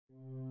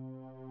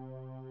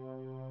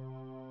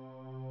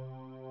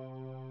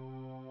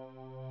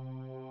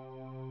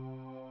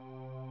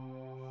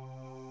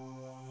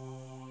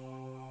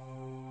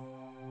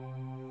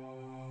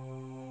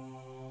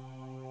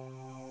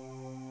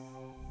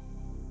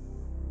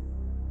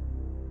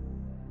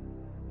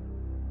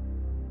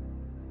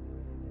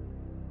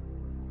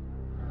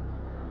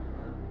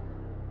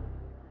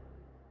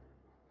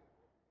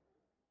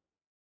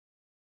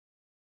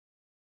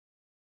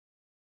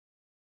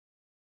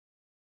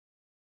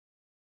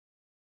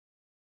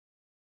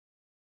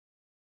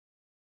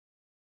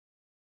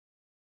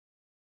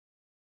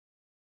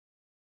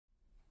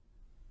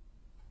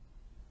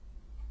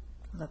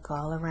Look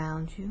all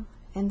around you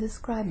and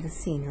describe the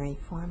scenery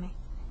for me.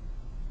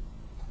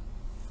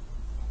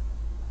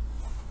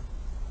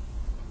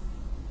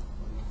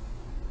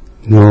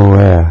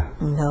 Nowhere.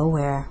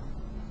 Nowhere.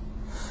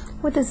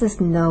 What does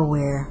this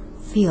nowhere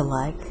feel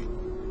like?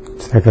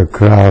 It's like a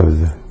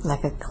cloud.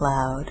 Like a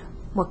cloud.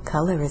 What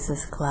color is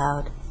this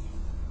cloud?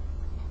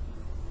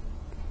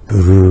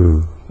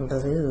 Blue.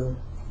 Blue.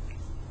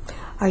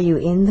 Are you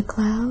in the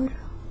cloud?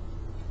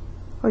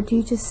 Or do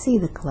you just see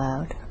the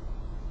cloud?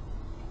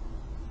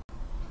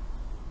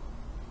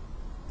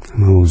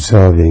 I'm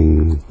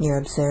observing. You're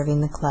observing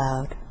the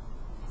cloud.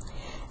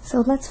 So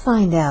let's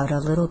find out a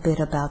little bit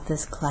about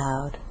this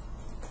cloud.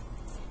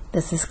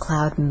 Does this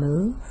cloud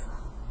move?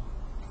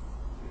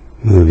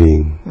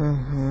 Moving.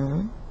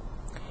 Mm-hmm.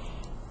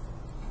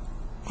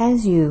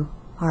 As you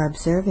are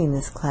observing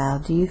this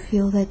cloud, do you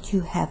feel that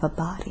you have a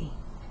body?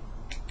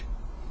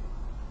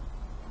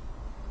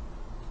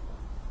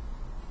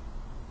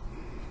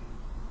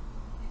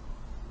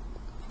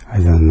 I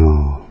don't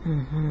know.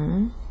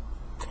 Mm-hmm.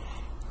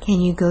 Can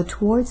you go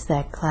towards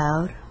that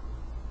cloud?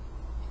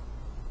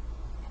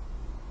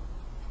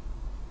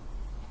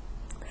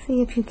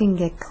 See if you can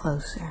get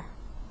closer.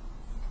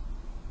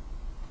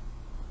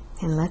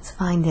 And let's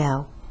find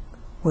out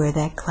where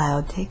that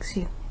cloud takes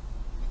you.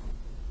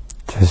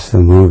 Just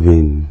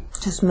moving.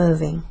 Just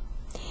moving.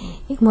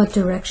 In what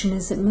direction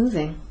is it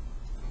moving?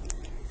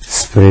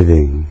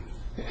 Spreading.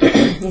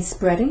 It's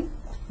spreading?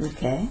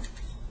 Okay.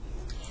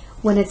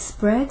 When it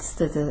spreads,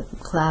 does the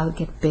cloud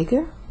get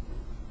bigger?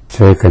 It's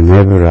like a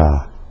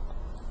nebula.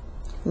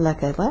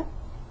 Like a what?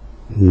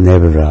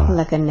 Nebula.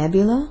 Like a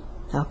nebula?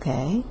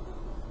 Okay.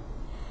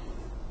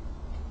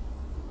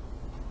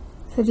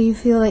 So do you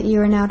feel that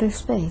you're in outer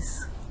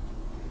space?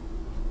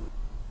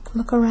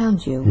 Look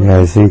around you.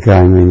 Yeah, I think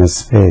I'm in a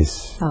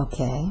space.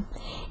 Okay.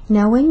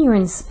 Now when you're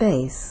in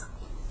space,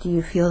 do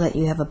you feel that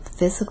you have a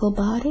physical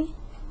body?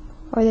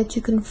 Or that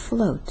you can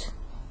float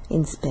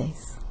in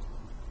space?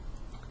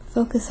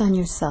 Focus on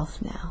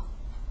yourself now.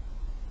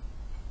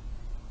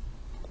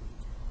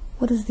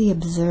 What does the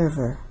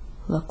observer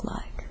look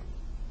like?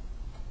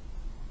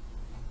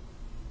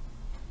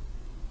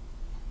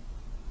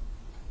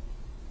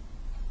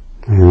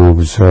 I'm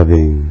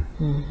observing.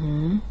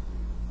 Mm-hmm.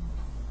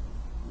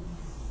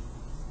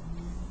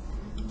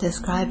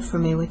 Describe for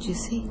me what you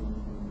see.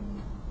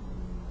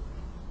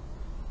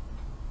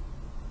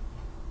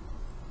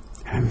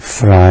 I'm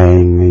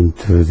flying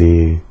into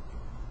the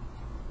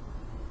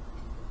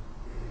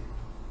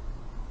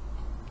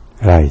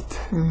light.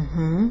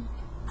 Mm-hmm.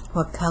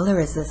 What color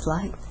is this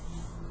light?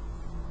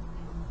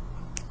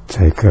 It's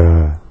like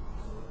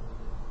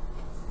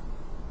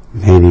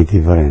many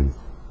different.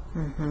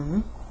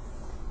 Mm-hmm.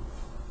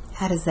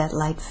 How does that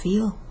light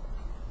feel?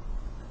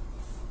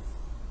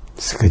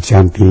 It's like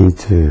jumping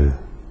into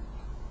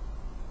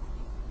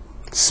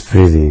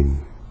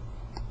spreading.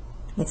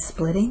 It's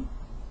splitting?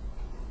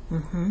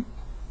 Mm-hmm.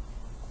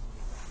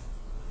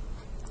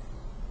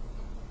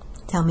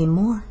 Tell me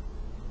more.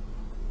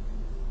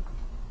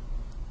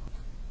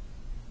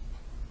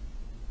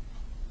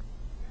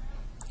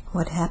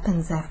 What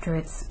happens after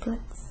it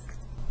splits?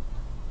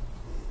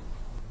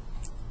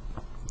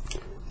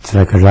 It's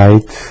like a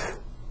light.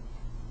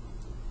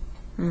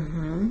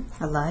 Mm-hmm.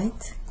 A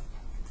light.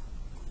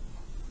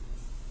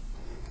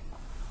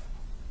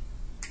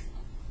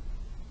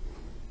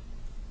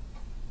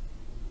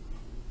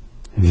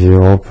 If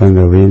you open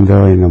the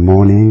window in the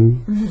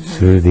morning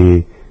through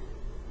the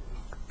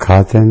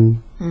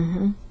curtain,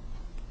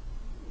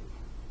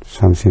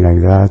 something like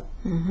that,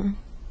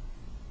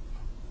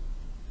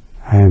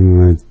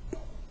 I'm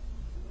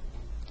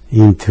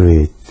into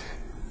it.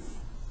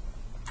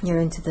 You're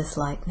into this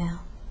light now.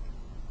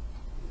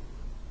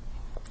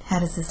 How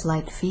does this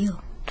light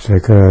feel? It's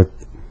like a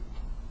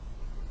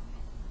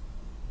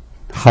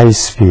high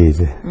speed.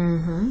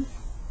 Mm-hmm.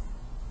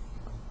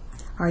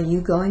 Are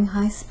you going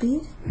high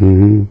speed?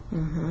 Mm-hmm.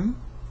 Mm-hmm.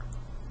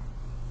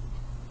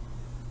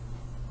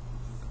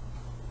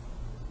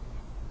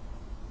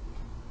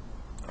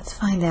 Let's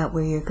find out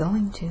where you're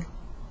going to.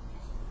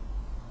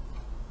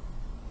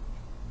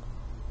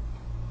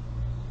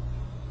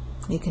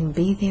 You can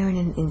be there in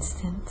an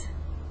instant.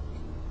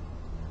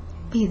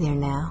 Be there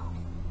now.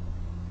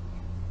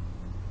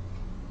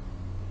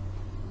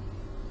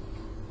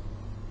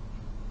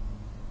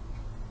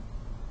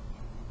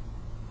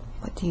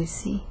 What do you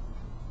see?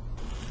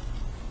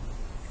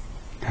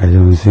 I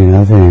don't see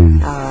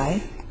nothing.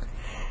 Alright.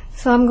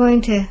 So I'm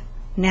going to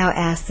now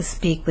ask to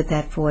speak with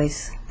that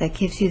voice that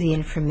gives you the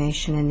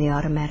information in the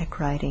automatic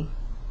writing.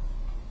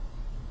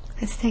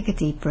 Let's take a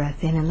deep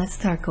breath in and let's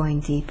start going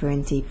deeper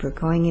and deeper,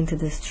 going into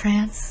this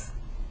trance.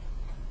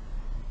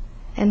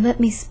 And let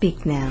me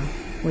speak now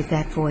with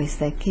that voice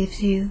that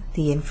gives you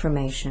the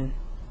information.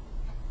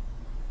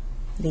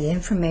 The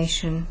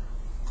information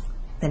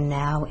the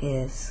now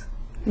is.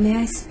 May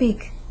I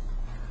speak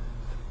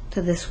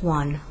to this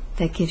one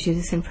that gives you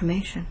this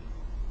information?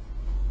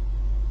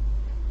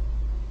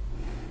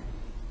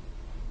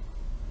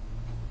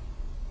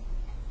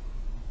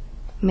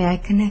 May I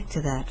connect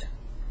to that?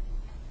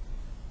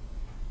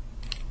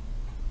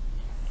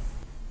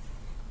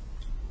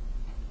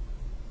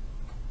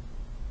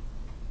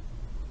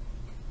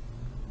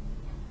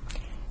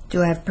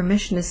 Do I have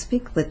permission to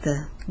speak with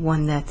the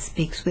one that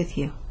speaks with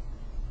you?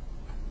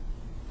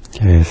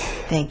 Yes.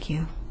 Thank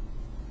you.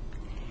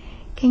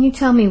 Can you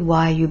tell me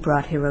why you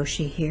brought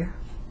Hiroshi here?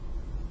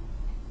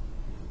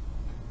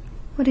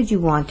 What did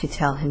you want to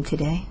tell him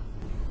today?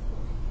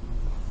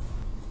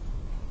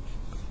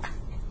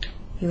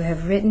 You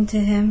have written to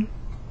him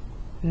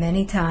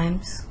many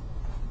times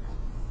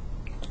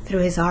through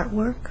his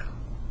artwork,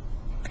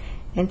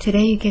 and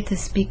today you get to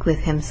speak with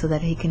him so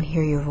that he can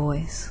hear your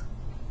voice.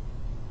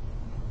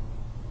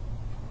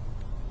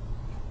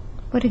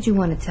 What did you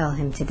want to tell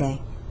him today?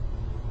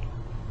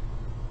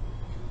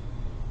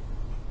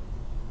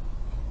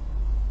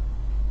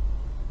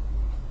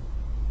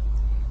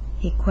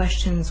 He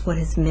questions what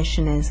his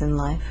mission is in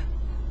life.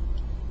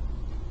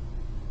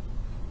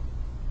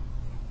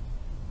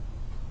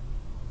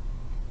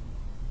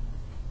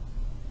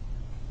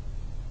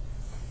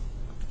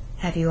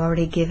 Have you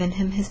already given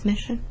him his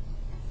mission?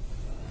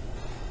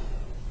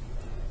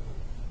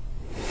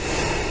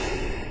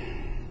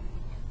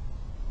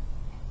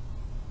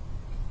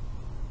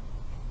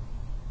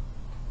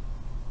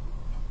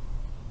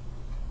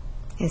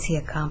 Is he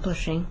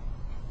accomplishing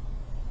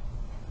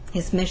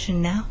his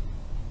mission now?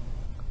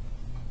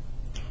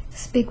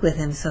 Speak with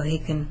him so he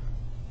can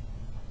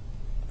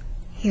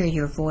hear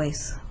your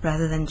voice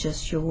rather than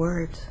just your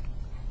words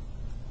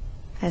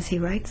as he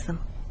writes them.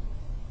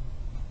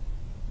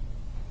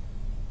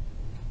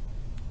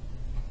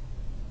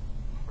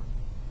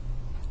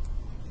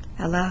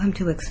 Allow him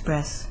to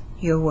express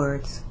your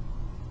words.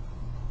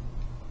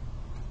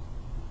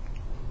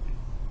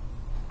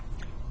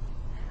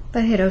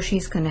 But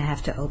Hiroshi's going to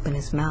have to open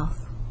his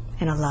mouth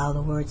and allow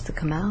the words to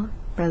come out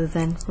rather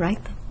than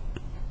write them.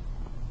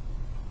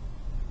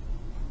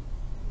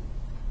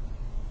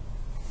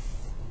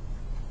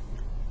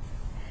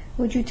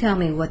 Would you tell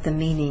me what the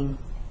meaning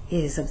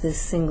is of this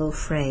single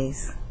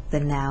phrase, the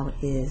now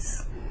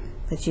is,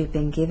 that you've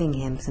been giving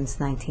him since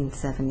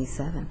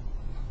 1977?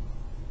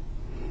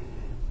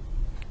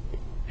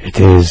 It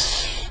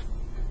is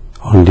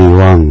only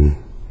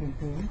one.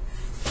 Mm-hmm.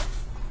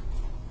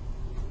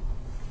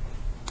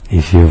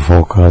 If you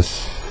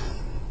focus,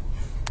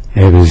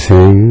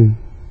 everything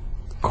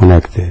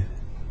connected.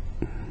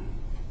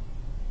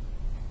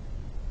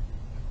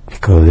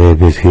 Because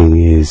everything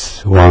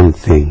is one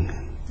thing.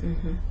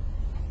 Mm-hmm.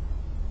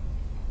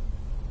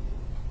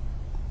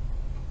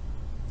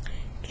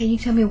 Can you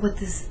tell me what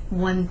this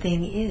one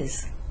thing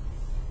is?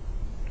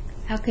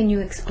 How can you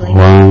explain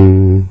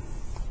One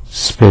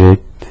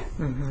spirit,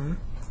 Mm-hmm.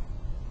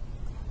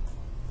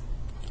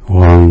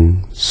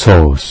 one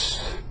source.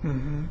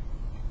 Mm-hmm.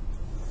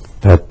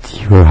 That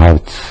you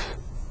have to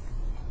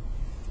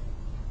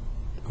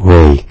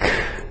wake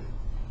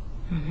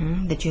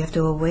Mm-hmm. That you have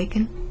to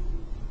awaken?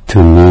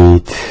 to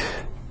meet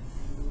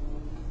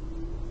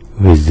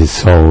with the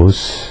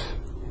source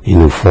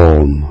in a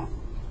form.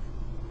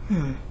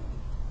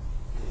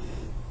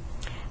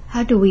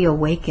 How do we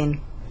awaken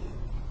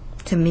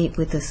to meet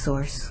with the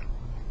source?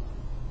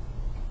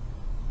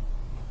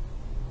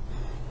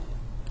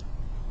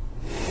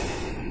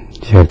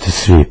 You have to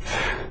sleep.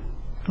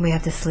 We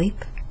have to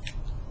sleep?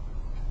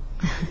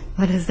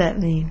 What does that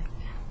mean?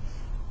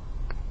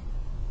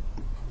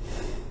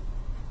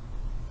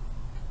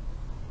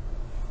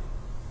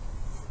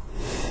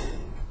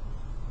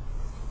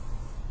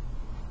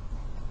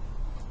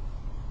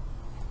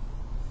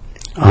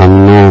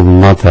 Unknown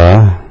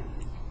matter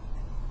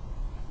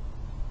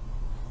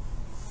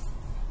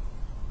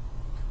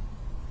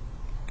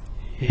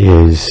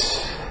is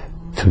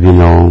to be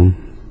known.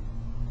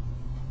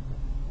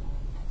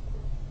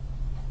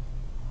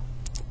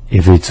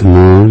 If it's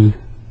moved,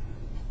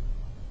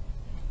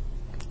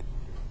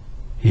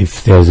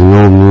 if there's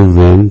no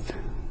movement,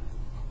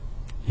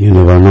 you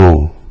never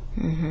know.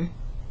 Mm-hmm.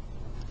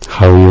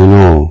 How you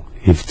know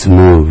if it's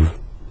moved?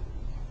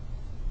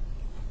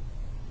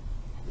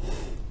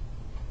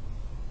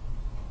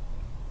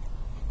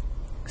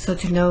 So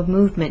to know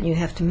movement, you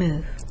have to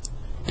move.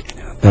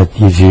 But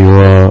if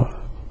your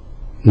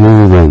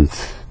movement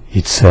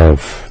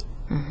itself,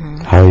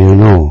 how you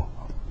know?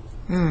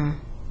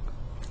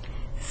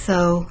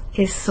 So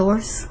is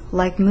source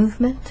like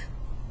movement,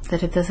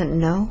 that it doesn't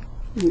know?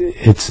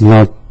 It's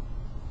not.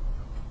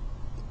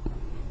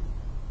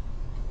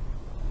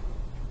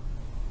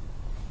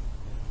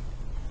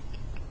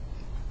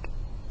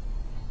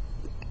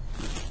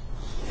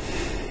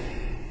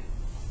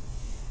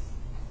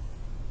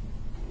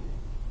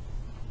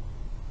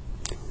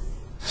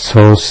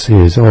 Source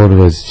is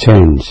always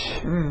change.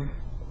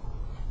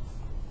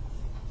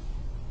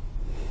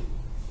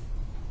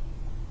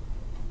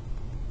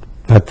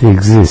 That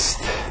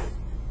exists.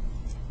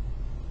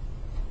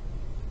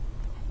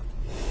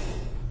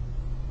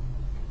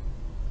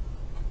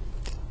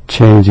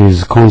 Change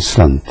is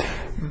constant.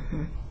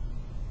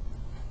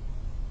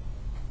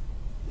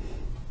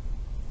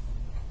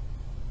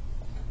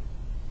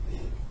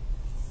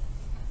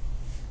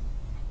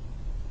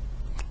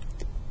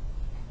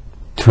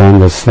 To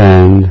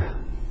understand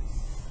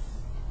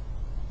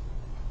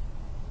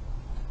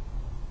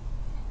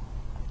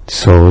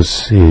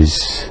source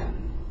is,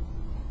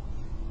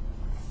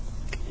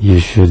 you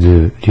should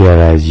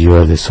realize you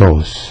are the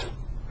source.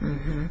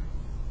 Mm-hmm.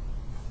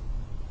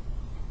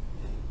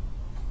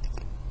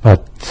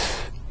 But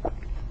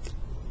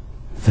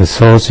the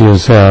source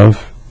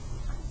yourself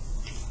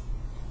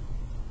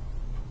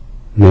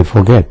may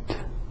forget.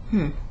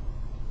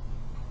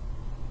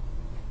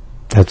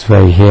 That's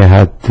why he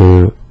had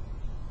to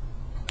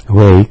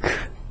wake.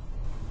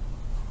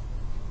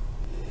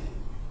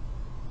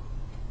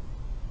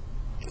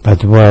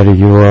 But while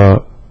you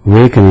are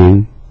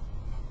awakening,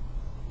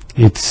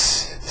 it's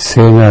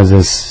same as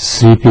a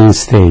sleeping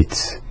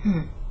state.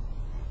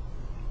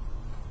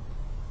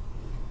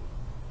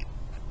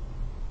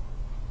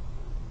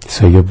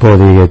 So your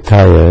body gets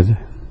tired,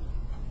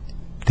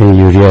 then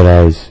you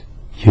realize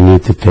you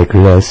need to take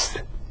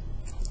rest.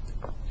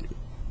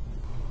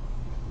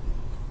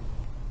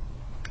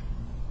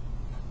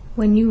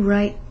 When you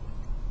write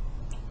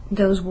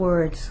those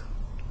words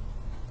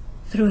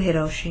through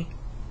Hiroshi,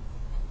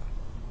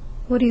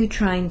 what are you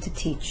trying to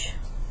teach?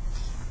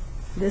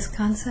 This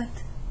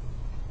concept?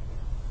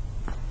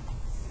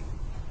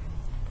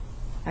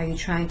 Are you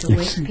trying to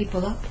wake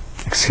people up?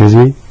 Excuse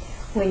me?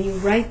 When you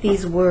write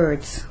these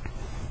words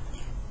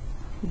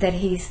that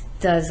he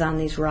does on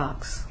these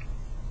rocks,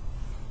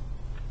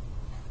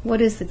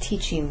 what is the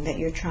teaching that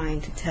you're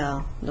trying to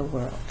tell the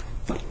world?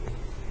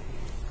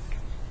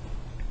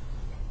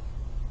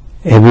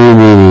 Every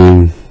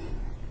meaning,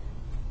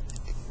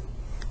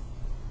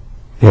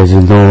 there's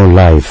no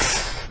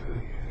life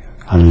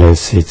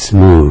unless it's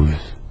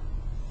moved.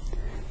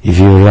 If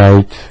you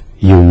write,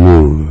 you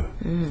move.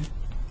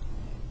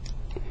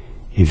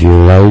 If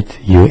you write,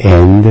 you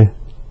end,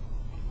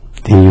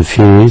 then you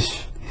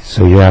finish,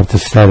 so you have to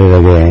start it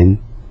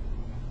again.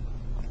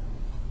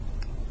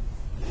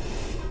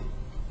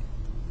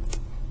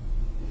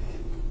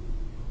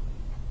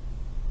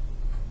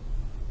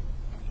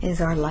 Is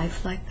our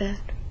life like that?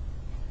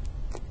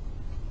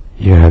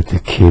 You have to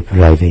keep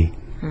writing.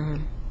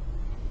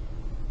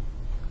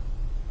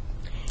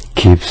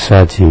 Keep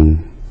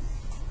searching.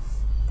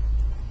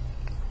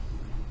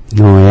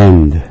 No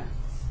end.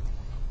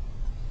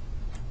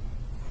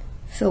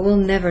 So we'll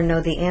never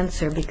know the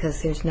answer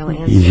because there's no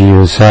answer. If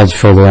you search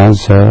for the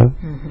answer,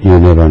 you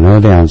never know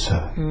the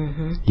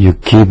answer. You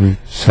keep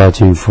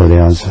searching for the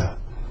answer.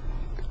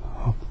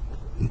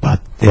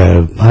 But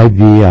there might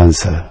be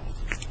answer.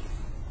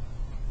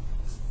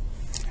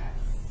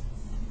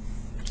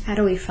 How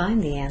do we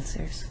find the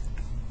answers?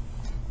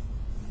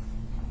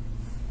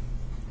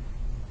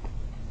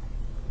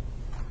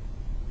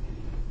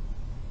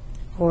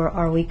 Or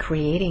are we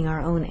creating our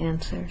own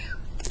answers?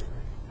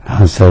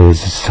 Answer is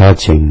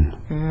searching.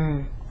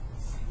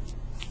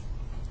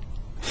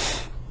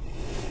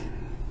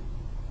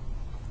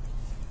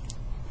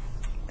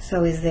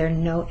 So is there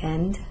no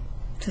end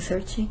to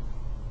searching?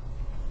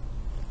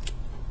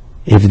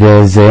 If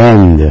there is an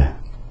end,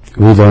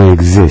 we don't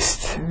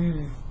exist.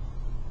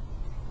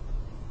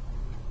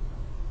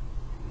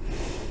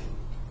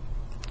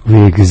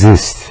 We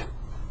exist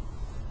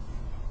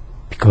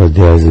because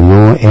there is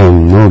no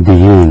end, no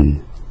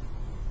beginning,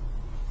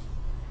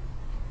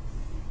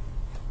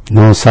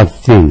 no such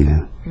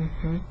thing.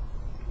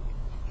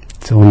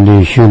 It's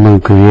only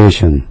human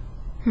creation.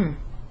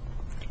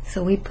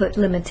 So we put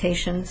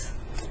limitations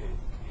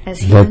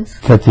as humans?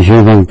 That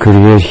human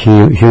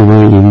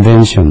human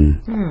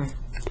invention.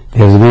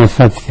 There's no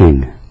such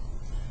thing.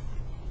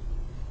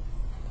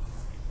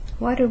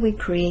 Why did we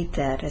create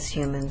that as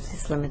humans,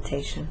 this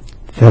limitation?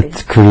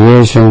 That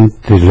creation,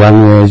 the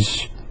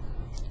language,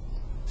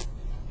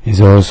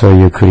 is also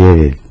you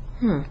created.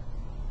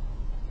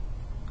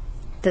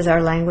 Does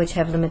our language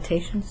have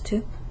limitations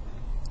too?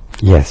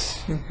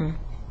 Yes.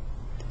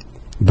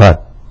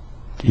 But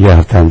you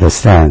have to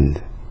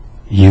understand,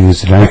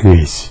 use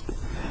language.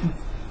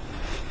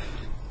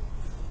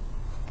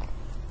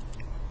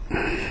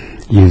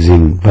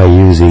 By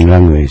using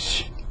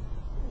language.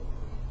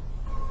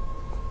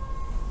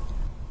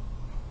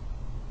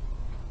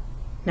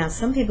 Now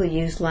some people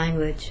use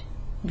language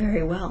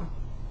very well.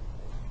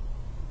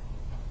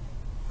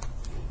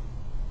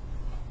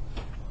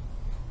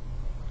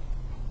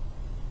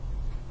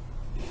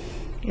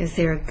 Is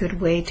there a good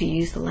way to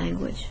use the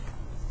language?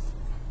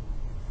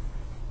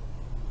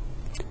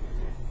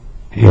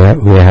 Yeah,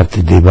 we have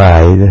to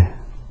divide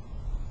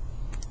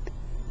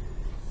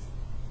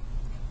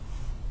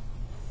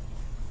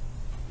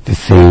the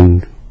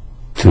thing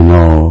to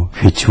know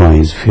which one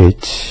is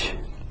which.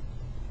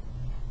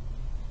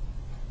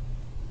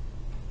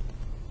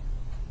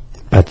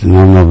 But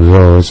none of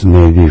those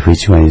may be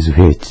which one is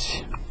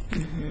which.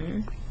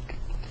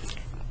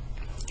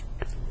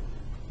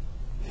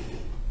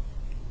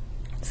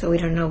 So we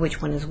don't know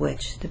which one is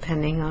which,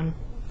 depending on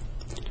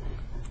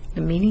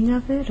the meaning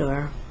of it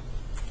or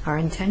our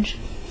intention.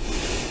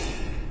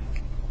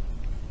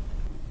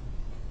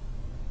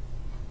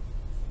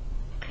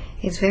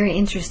 It's very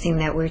interesting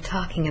that we're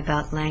talking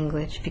about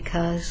language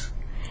because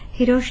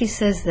Hiroshi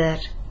says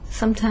that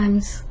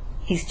sometimes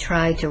he's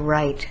tried to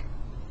write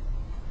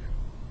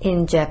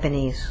in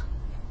Japanese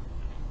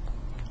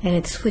and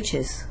it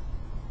switches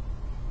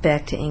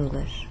back to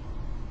English.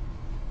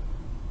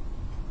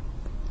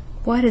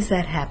 Why does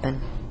that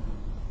happen?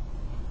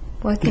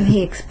 Why can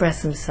he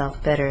express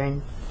himself better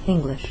in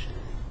English?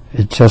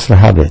 It's just a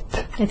habit.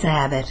 It's a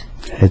habit.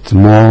 It's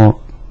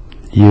more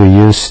you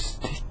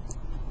used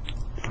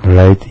to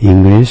write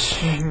English,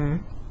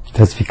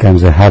 that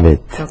becomes a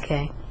habit.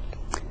 Okay.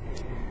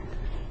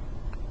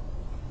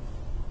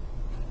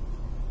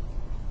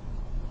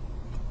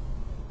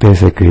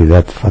 Basically,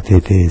 that's what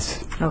it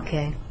is.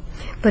 Okay.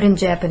 But in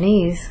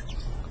Japanese,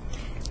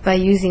 by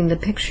using the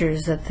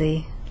pictures that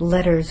the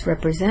letters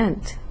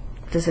represent,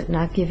 does it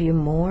not give you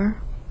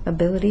more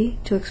ability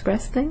to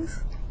express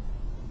things?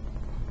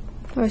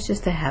 Or it's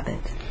just a habit?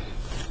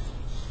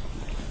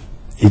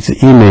 It's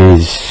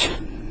image.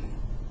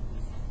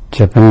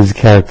 Japanese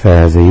character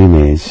has an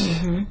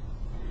image.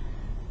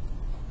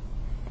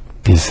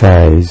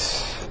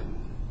 Besides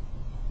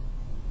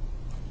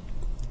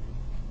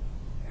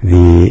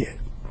the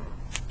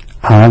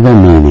other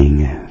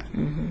meaning.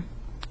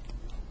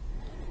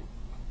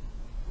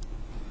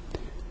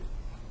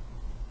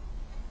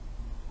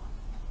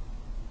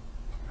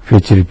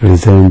 Which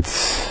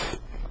represents,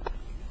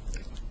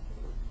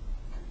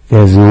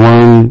 there's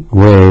one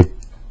way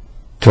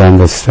to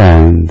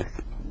understand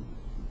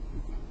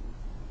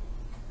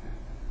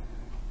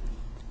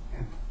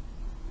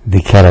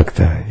the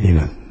character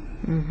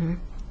even.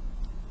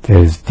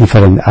 There's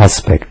different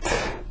aspect.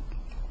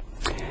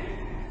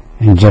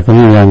 In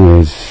Japanese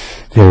language,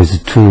 there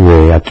is two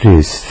way at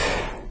least.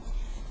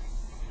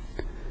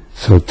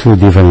 So two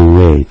different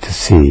way to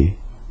see,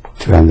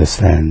 to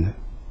understand.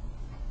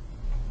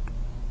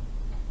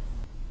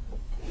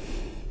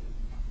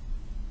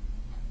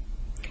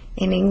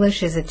 In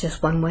English, is it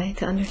just one way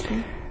to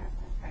understand?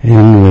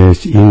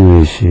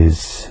 English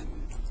is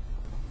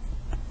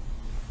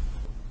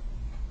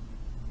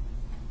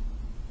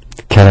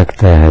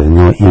character has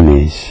no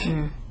image.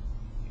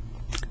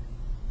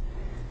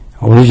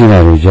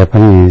 Originally,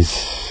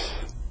 Japanese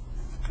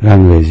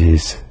language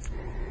is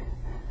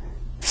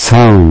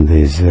sound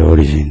is the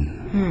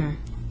origin,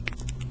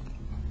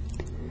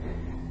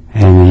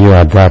 and you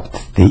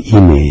adapt the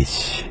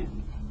image.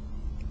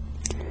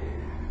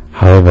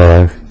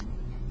 However,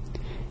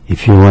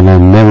 if you want to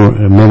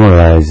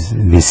memorize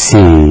the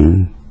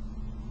scene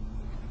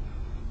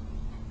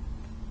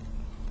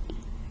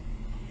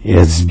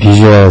as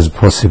visual as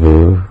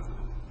possible,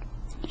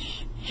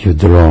 you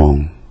draw.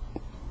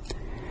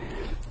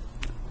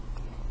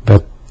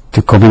 But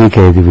to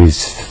communicate with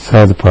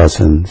third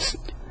persons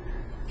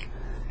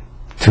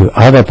to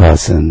other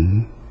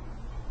person,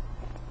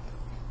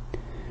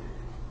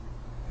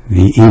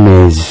 the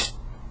image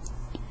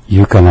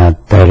you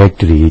cannot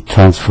directly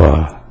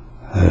transfer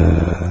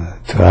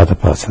to other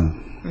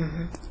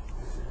person.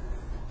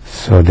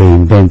 So they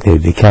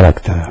invented the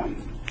character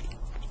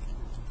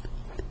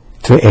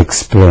to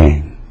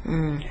explain,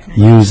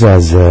 use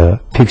as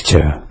a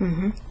picture.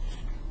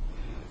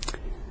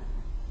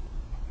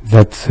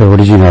 That's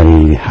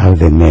originally how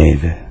they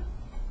made.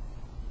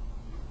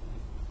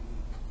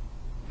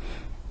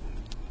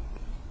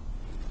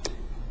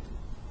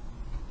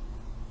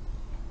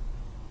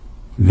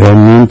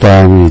 Then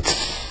meantime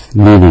its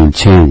meaning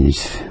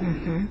changed.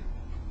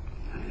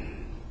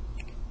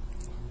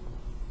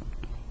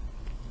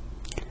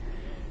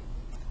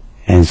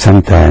 And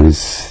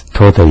sometimes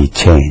totally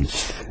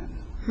changed.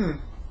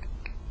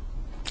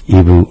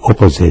 Even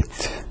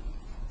opposite.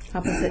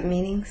 Opposite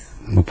meanings?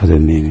 Opposite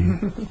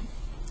meaning.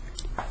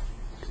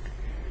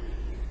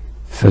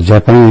 So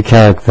Japanese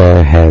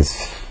character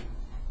has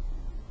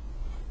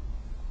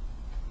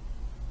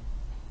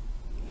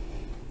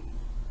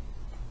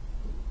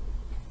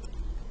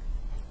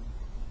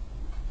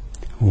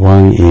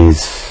one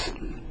is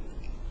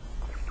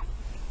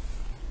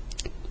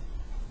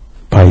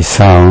by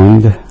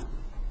sound,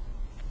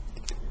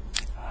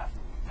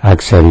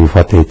 actually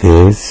what it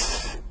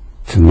is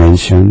to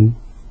mention.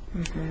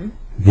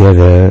 The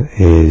other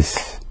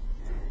is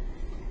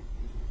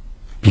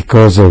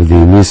because of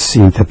the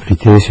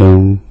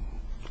misinterpretation,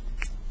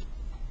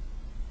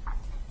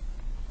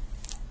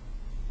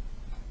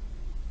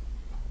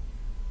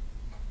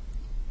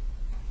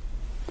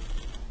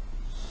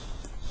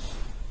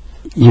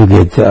 you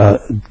get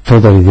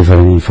totally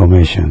different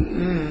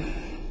information.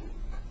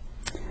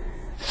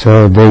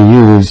 So they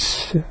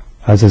use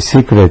as a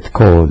secret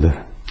code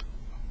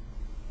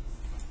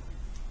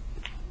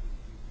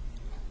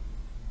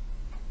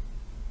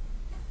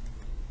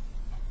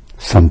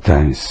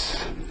sometimes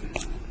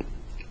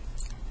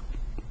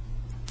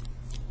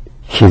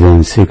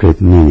hidden secret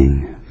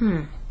meaning.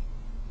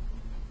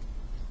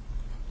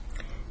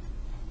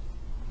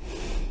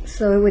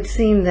 So it would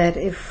seem that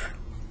if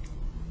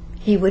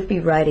he would be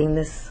writing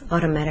this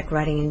automatic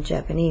writing in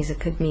Japanese, it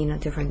could mean a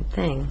different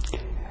thing.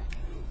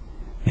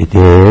 It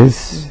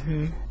is.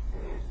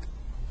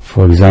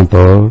 For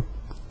example,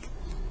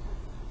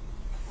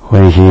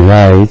 when he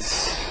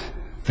writes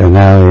the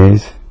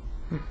nowadays,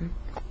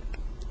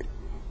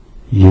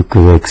 you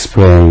could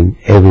explain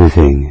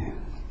everything.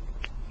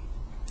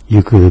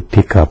 You could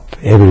pick up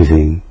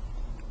everything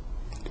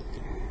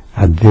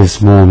at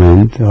this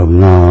moment of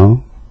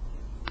now,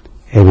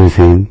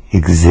 everything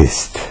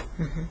exists.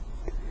 Mm-hmm.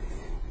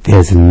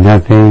 There's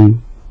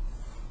nothing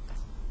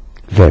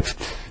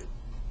left,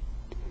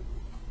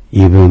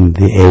 even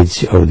the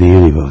edge of the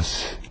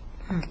universe,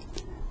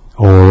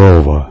 all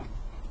over,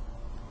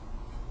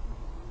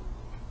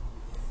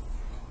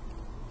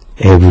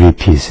 every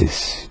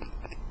pieces.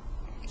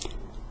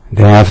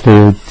 Then after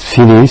you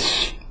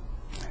finish,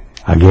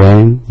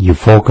 again you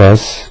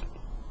focus,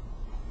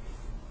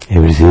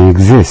 everything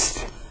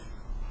exists.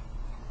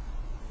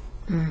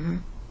 Mm-hmm.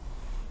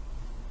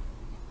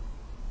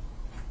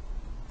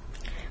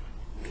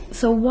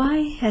 So why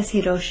has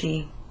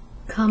Hiroshi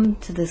come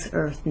to this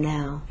earth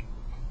now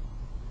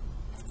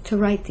to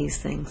write these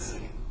things?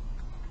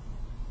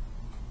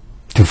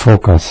 To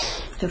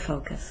focus. To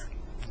focus.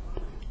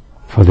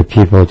 For the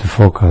people to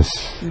focus.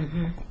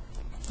 Mm-hmm.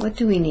 What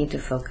do we need to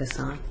focus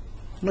on?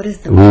 What is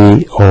the We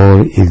message?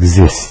 all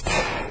exist.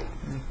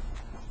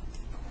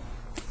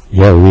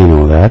 Yeah, we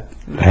know that,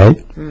 right?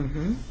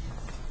 Mm-hmm.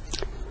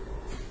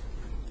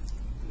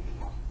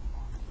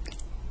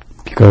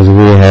 Because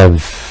we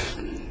have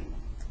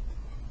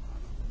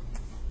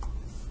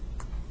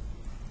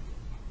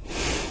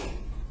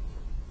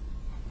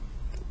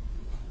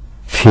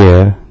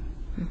fear,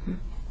 Mm-hmm.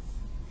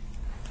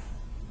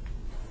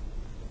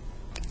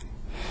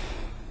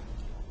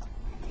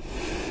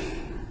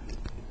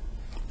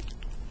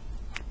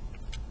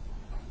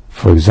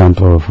 for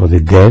example, for the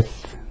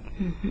death.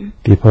 Mm-hmm.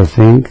 People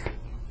think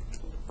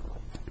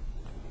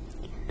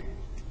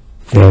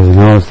there's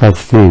no such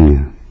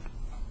thing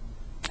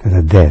as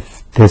a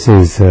death. This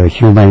is a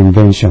human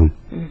invention.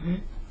 Mm-hmm.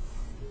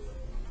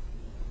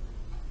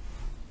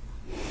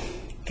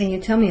 Can you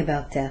tell me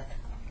about death?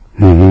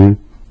 Mm-hmm.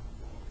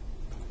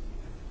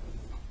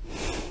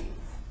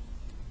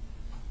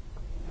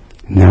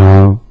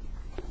 Now,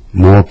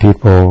 more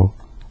people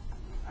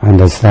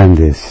understand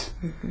this.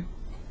 Mm-hmm.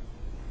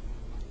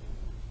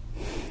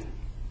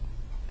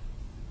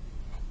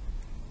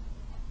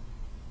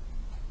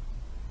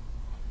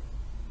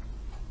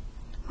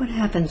 What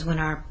happens when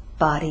our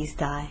bodies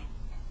die?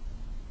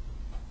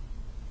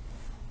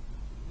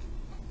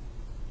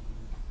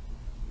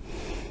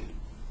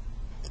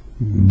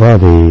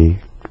 Body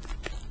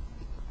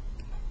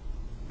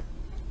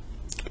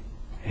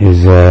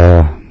is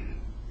a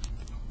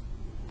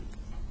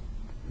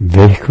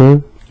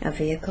vehicle A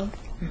vehicle?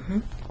 Mm-hmm.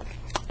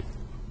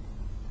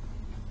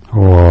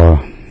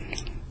 or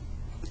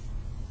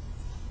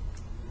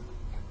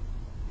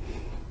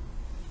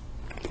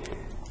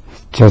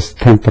just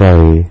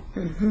temporary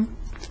Mm-hmm.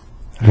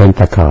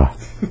 rent-a-car.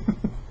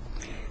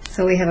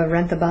 So we have a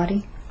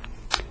rent-a-body?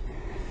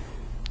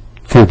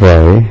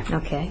 Temporary.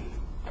 Okay.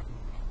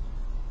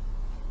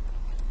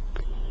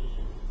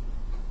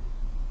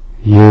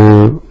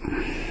 You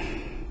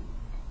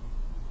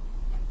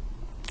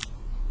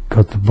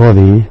got the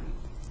body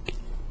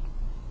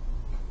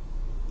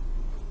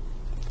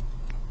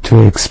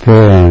to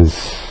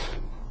experience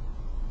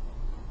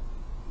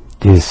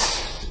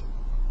this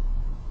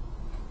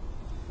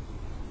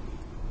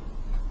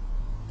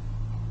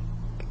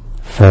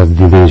third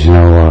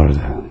dimensional world.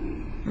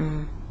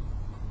 Mm.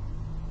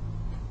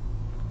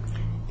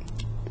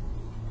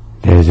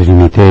 There's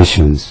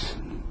limitations,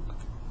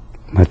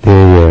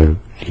 material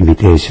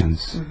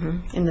limitations,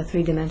 Mm-hmm. In the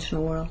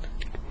three-dimensional world.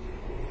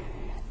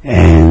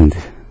 and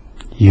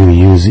you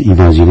use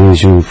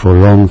imagination for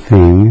wrong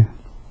thing.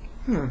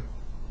 Hmm.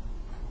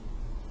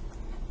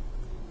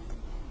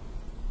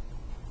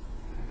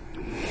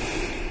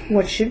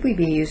 What should we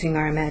be using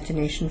our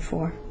imagination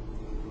for?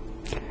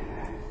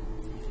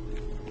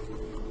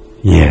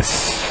 Yes.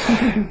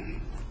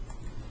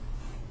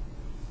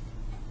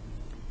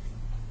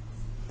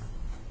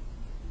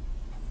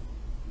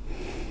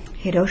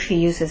 Hiroshi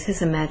uses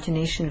his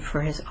imagination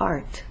for his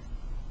art.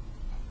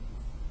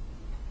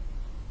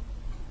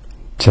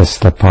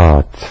 Just a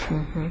part.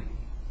 Mm-hmm.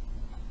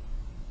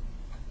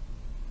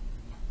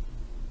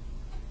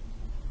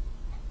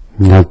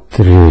 Not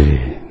really.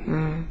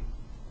 Mm.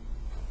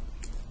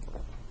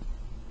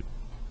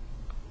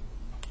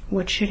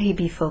 What should he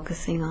be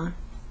focusing on?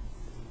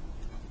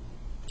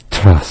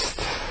 Trust.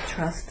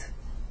 Trust.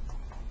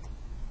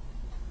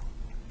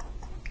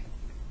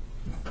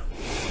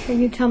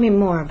 Can you tell me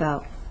more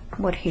about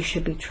what he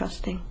should be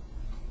trusting?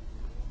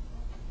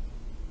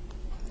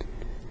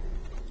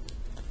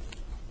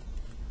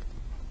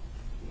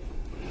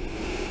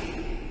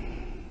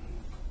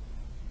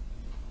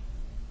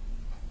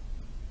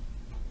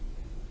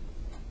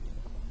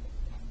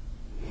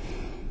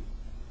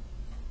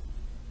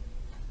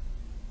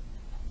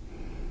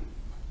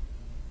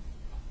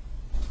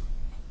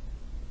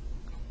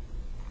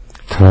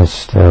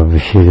 Trust of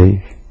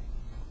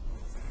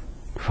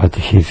what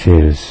he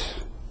feels,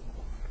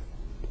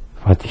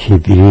 what he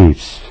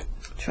believes.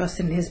 Trust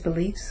in his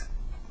beliefs?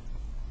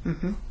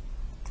 Mm-hmm.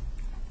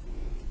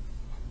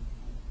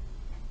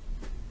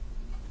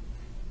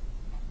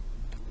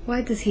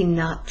 Why does he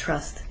not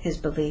trust his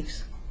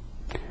beliefs?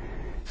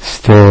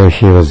 Still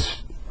he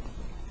was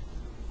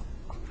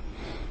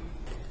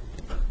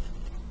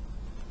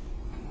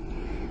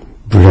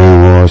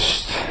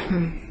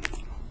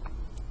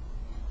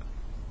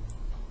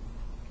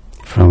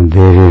from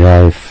daily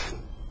life,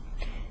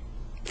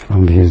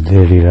 from his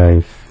daily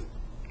life.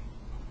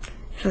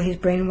 So he's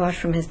brainwashed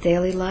from his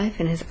daily life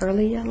and his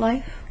early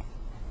life?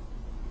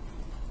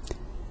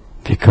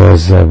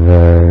 Because of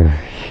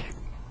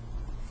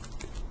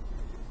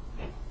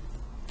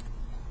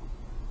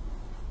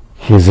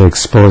he's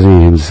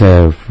exposing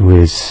himself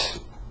with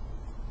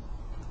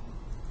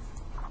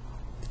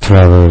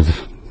traveled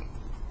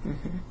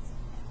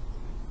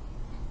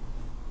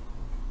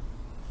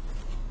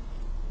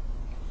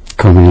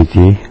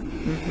community.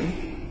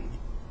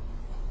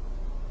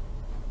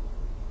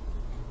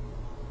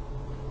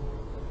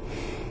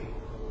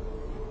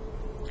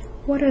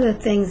 What are the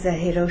things that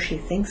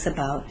Hiroshi thinks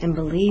about and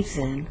believes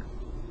in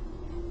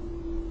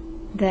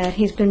that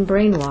he's been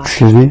brainwashed?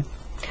 Excuse me?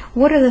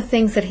 What are the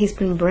things that he's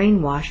been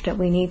brainwashed that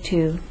we need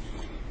to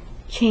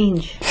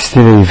change?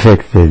 Still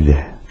infected.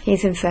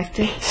 He's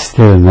infected?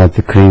 Still not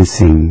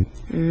cleansing.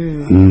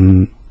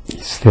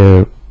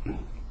 Still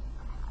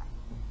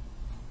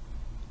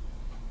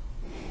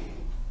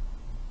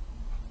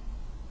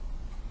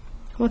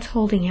What's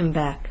holding him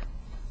back?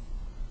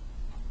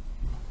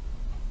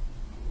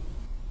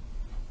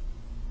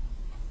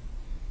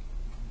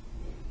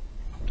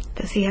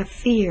 Does he have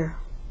fear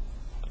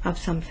of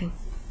something?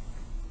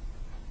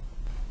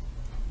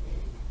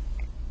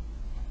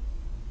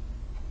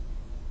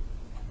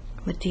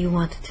 What do you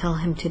want to tell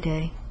him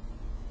today?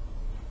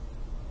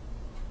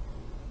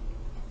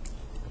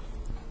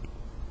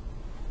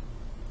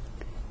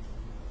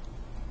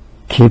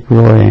 keep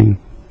going.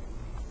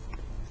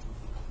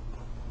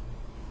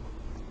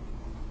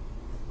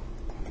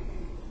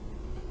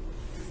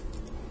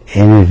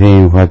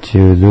 Anything what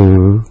you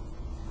do,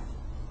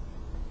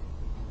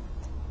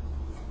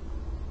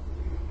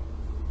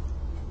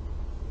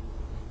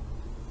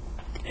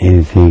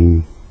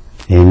 anything,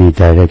 any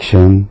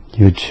direction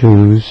you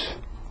choose,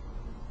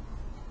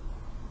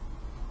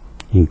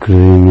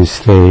 including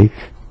mistake,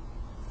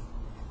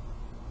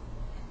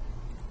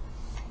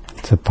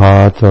 it's a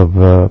part of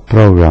a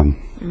program.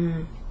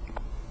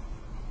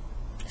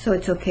 So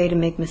it's okay to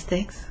make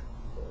mistakes?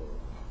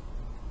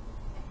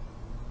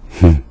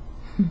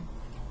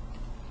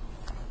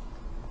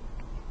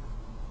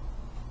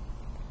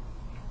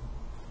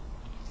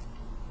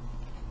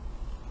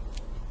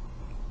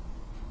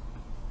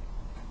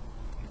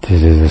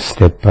 This is a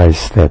step by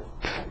step.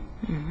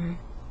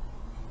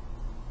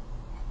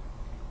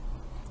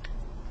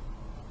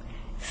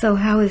 So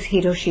how is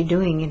Hiroshi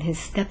doing in his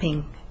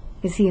stepping?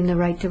 Is he in the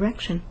right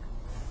direction?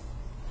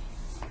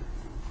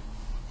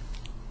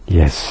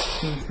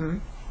 Yes.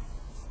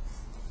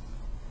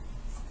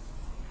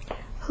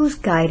 Who's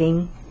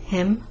guiding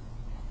him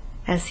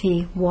as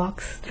he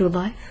walks through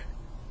life?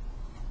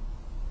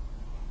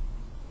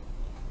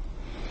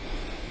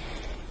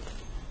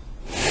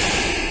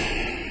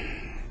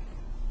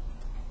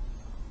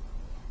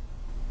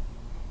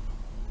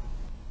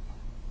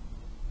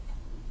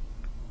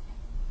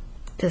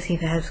 Does he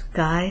have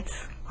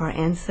guides or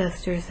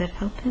ancestors that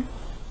help him?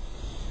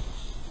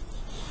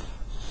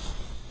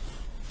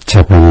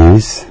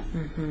 Japanese.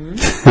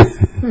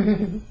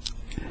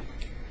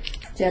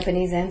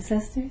 Japanese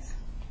ancestors?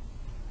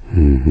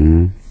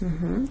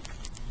 Mm-hmm.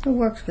 Who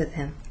works with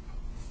him?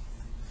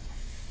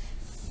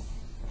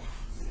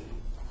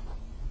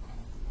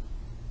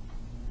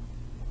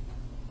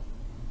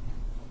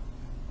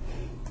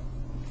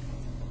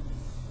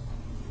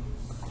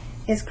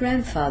 His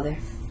grandfather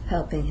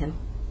helping him.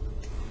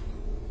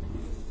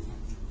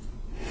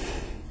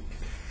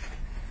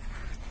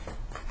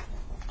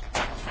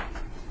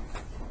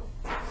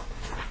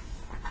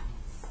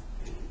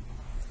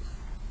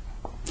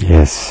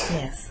 Yes.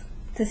 Yes.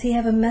 Does he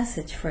have a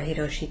message for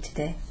Hiroshi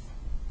today?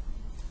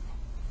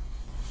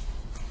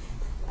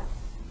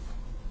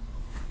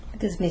 What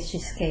does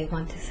Michisuke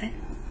want to say?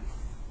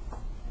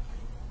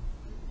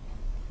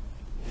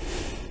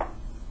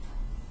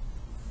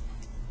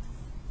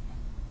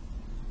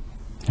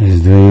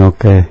 He's doing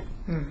okay.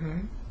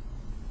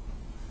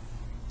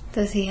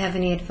 Does he have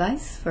any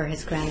advice for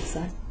his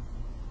grandson?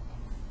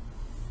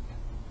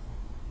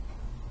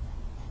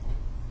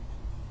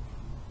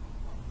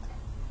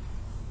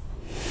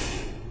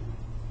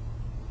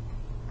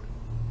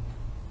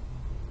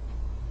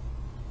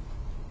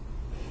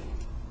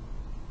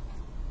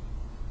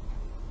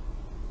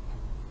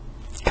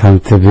 Come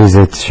to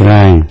visit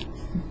shrine.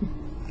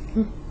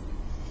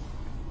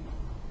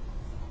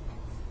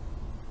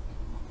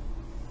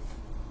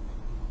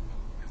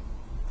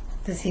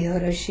 Does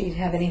Hiroshi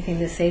have anything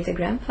to say to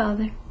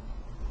grandfather?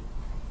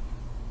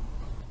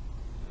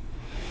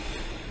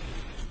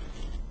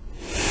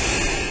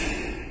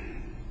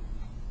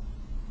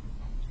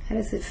 How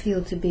does it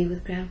feel to be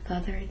with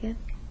grandfather again?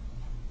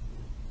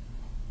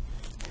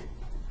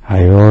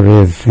 I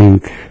always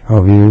think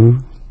of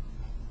you.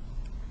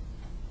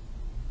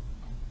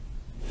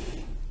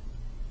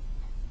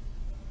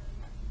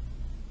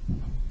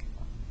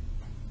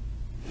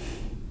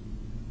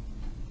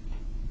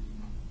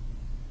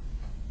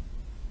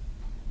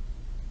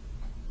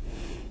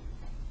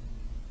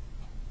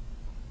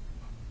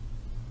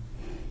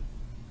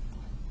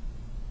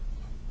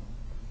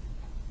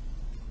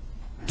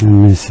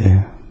 me see.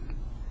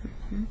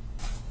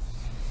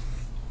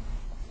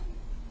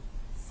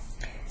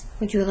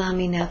 Would you allow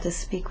me now to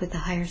speak with the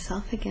higher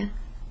self again?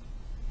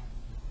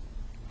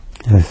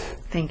 Yes.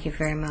 Thank you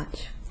very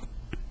much.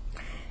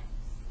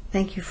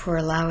 Thank you for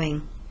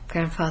allowing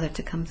Grandfather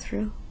to come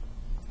through.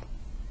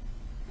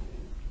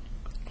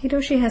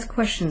 Hiroshi has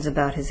questions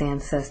about his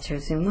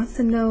ancestors and wants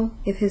to know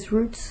if his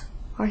roots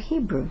are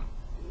Hebrew.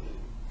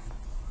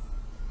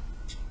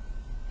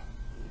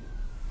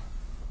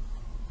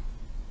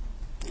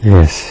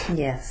 Yes.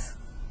 Yes.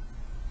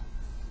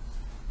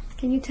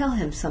 Can you tell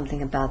him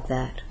something about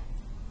that?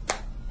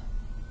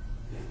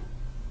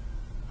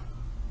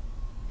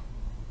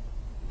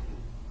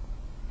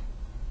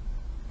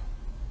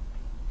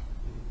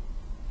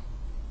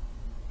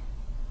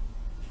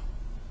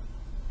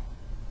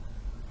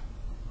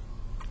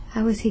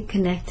 How is he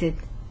connected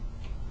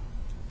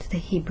to the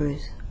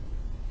Hebrews?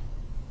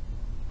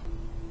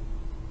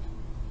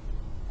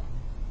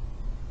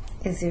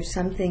 Is there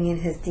something in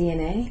his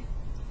DNA?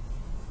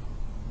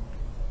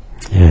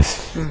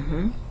 Yes.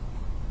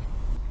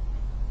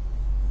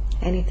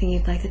 Anything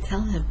you'd like to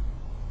tell him?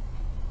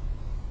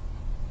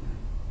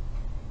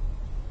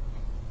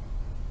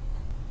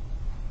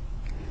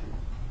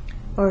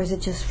 Or is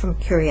it just from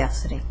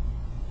curiosity?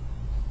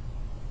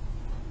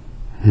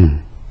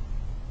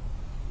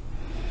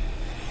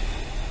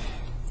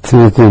 It's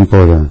not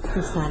important.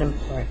 It's not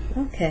important.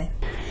 Okay.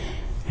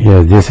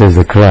 Yeah, this is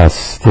a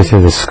class. This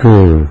is a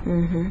school.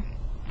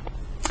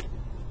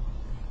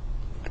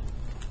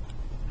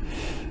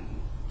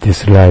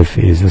 This life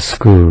is a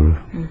school.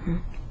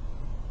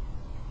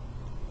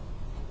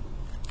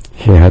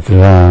 He had to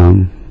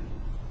learn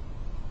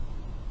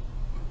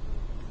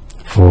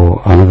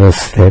for another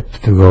step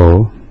to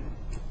go.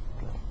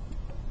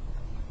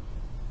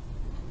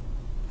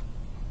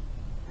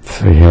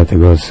 So he had to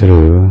go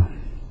through,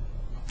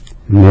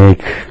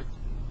 make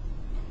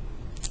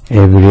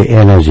every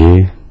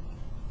energy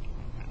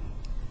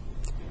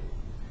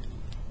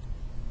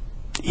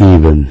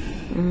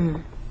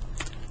even,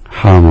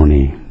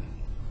 harmony.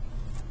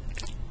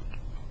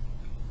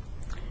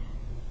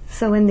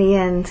 So in the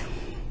end,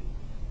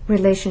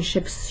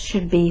 relationships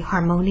should be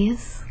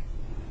harmonious?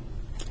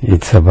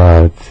 It's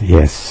about,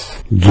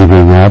 yes,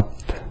 giving up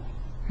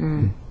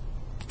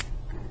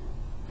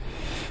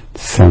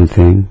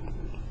something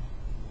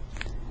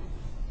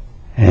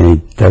and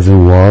it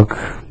doesn't work.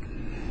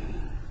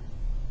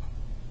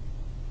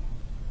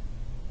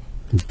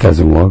 It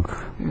doesn't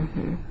work.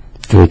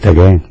 Do it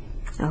again.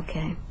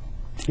 Okay.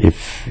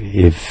 If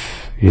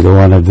you don't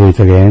want to do it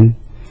again,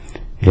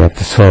 you have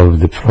to solve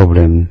the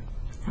problem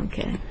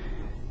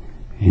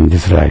in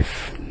this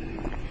life.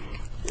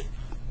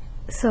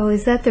 So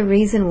is that the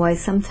reason why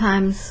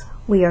sometimes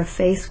we are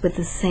faced with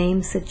the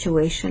same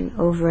situation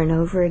over and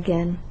over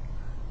again?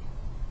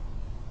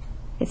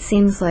 It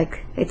seems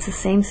like it's the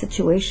same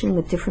situation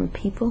with different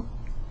people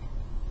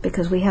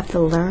because we have to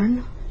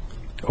learn?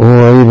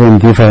 Or even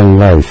different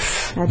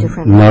life. A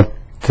different not life.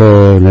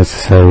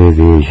 Necessarily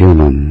the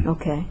human.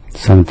 Okay.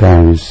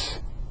 Sometimes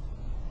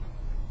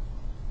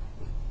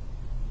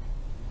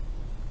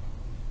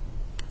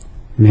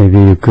maybe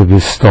you could be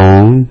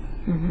stone,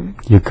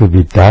 you could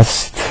be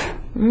dust.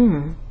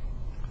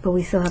 But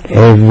we still have to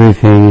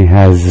Everything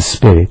has a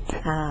spirit.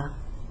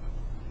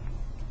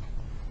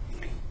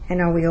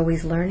 And are we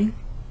always learning?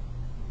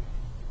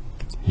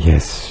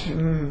 Yes.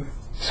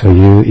 So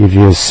if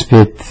you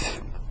spit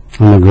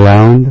on the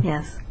ground,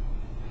 Yes.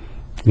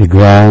 the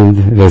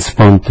ground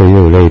responds to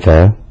you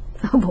later.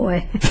 Oh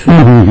boy.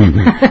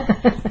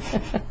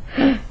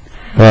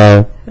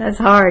 But That's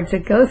hard to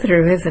go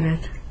through, isn't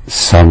it?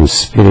 some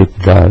spirit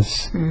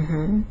does.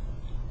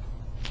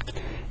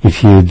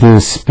 If you do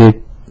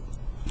spit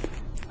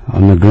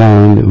on the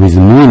ground with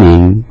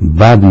meaning,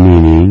 bad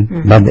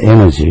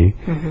energy,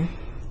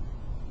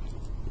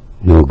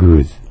 no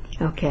good.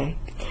 Okay.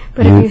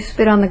 But if you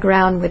spit on the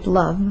ground with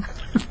love,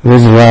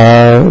 With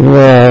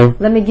well,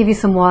 let me give you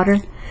some water.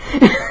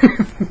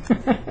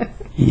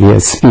 yeah,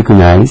 speak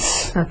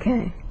nice.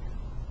 Okay.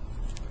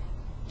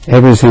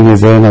 Everything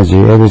is energy.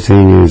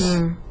 Everything is.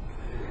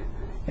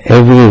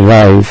 Every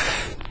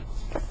life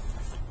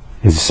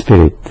is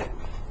spirit.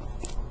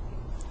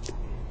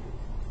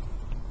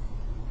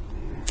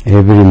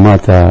 Every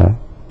matter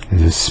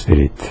is a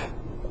spirit.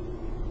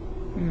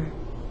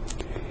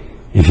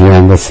 If you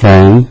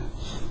understand,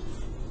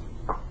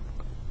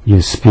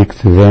 you speak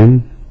to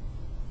them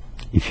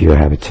if you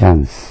have a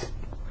chance.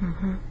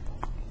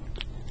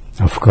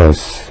 Of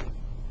course,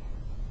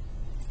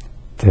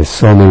 there's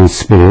so many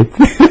spirits.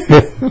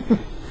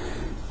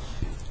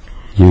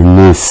 You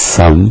miss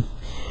some.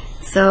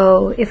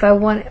 So if I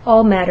want,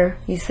 all matter,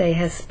 you say,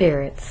 has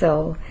spirit.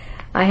 So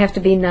I have to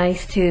be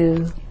nice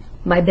to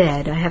my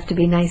bed. I have to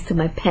be nice to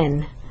my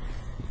pen.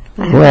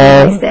 I have to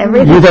be nice to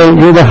everything.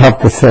 You don't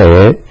have to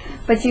say it.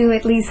 But you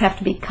at least have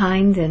to be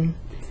kind and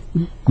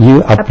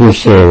You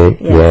appreciate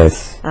it,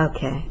 yes.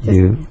 Okay.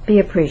 Just be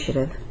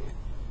appreciative.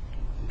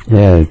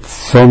 Yeah, it's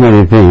so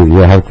many things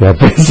you have to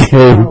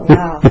appreciate. Oh,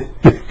 wow.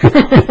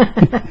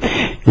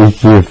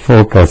 If you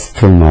focus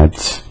too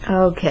much.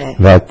 Okay.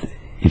 But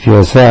if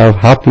yourself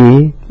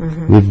happy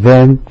with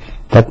them,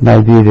 that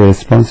might be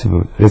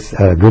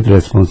the good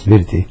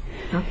responsibility.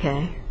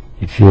 Okay.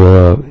 If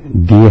you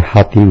be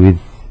happy with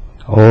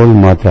all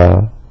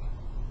matter,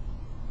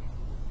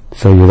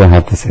 so you don't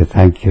have to say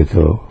thank you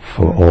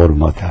for all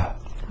matter.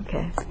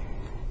 Okay.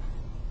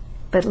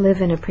 But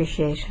live in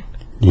appreciation.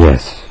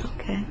 Yes.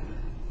 Okay.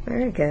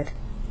 Very good.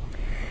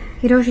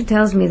 Hiroshi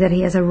tells me that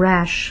he has a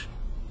rash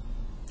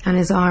on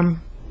his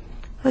arm.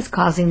 What's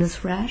causing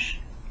this rash?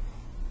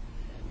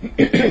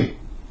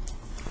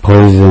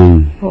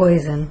 Poison.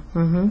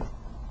 Poison.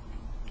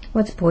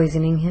 What's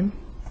poisoning him?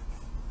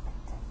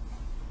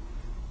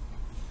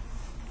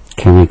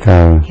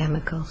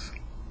 Chemicals.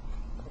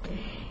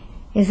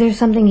 Is there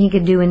something he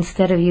could do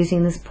instead of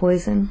using this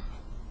poison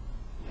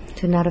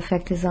to not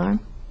affect his arm?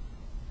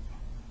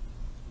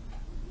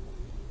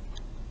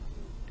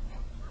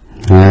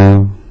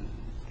 No.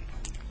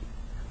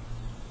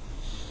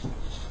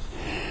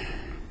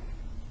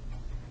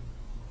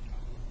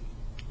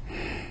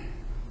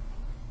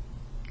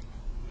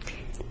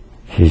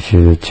 He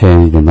should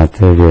change the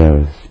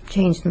materials.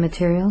 Change the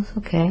materials?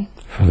 Okay.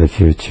 For the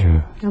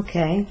future.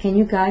 Okay. Can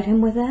you guide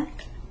him with that?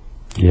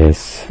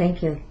 Yes.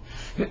 Thank you.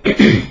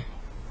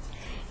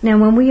 Now,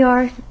 when we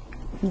are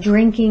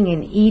drinking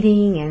and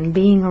eating and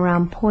being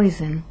around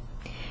poison,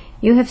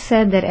 you have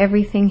said that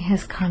everything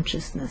has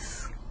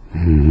consciousness.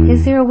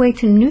 Is there a way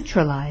to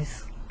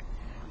neutralize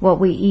what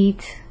we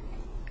eat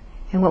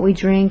and what we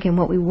drink and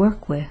what we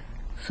work with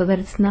so that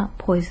it's not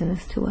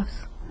poisonous to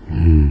us?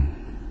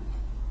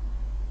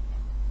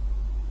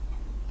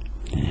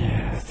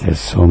 Yes, there's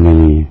so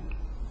many.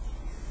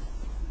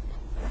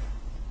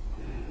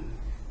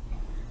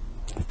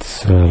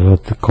 It's a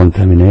lot of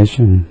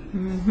contamination.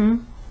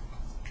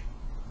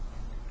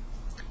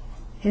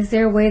 Is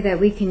there a way that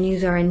we can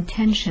use our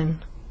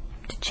intention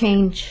to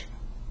change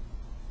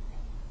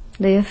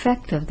the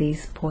effect of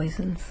these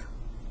poisons?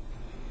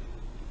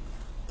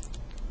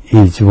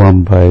 Each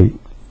one by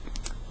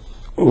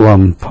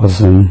one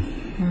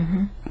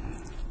person.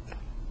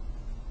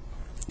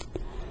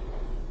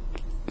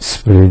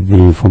 Spread the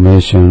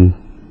information.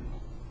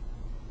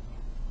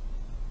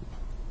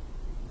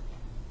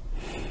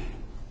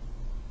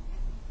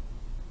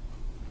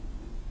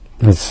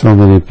 There's so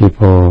many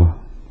people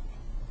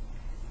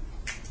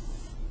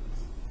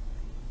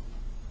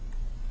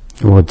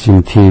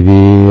watching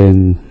TV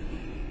and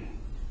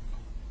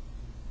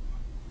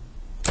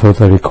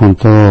totally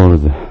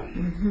controlled.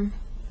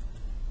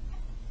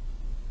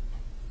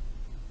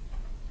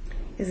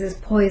 Is this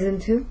poison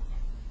too?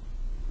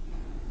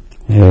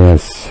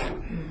 Yes.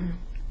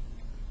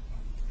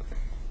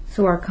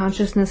 So our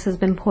consciousness has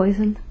been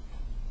poisoned?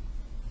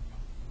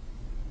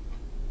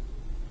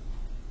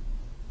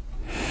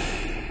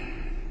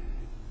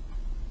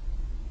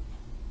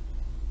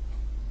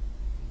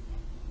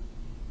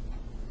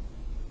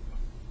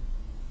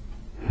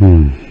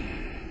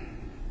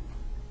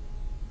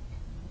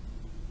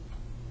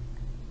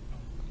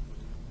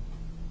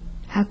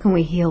 How can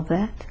we heal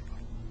that?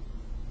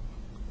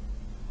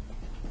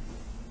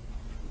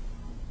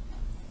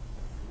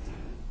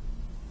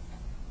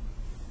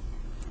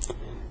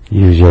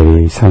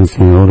 Usually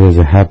something always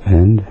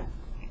happened,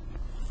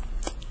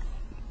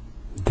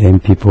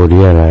 then people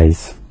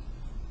realize,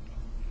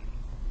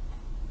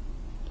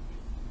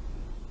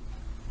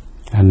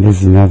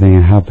 unless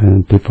nothing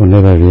happened, people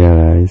never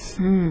realize.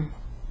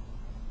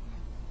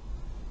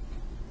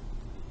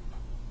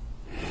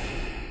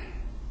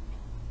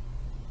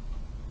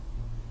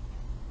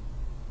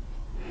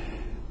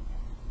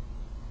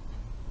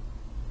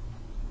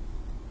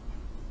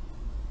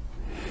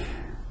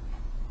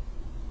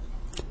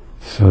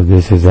 So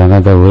this is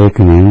another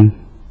awakening.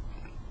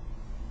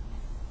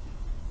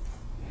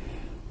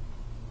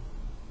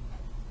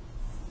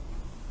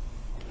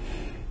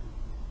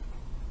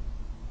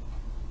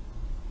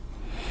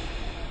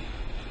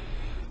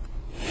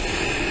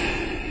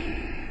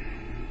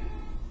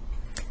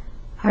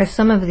 Are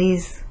some of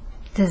these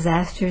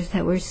disasters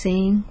that we're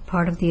seeing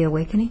part of the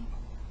awakening?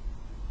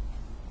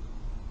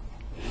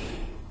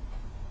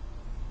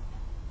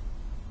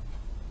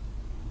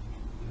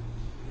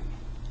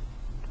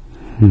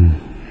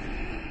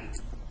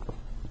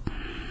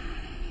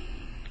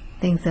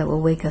 Things that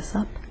will wake us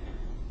up?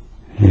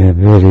 Yeah,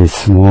 very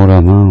small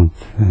amount.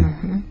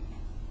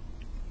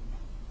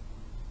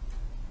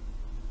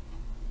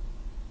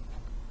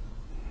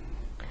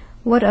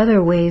 What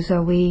other ways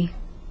are we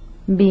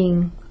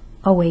being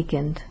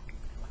awakened?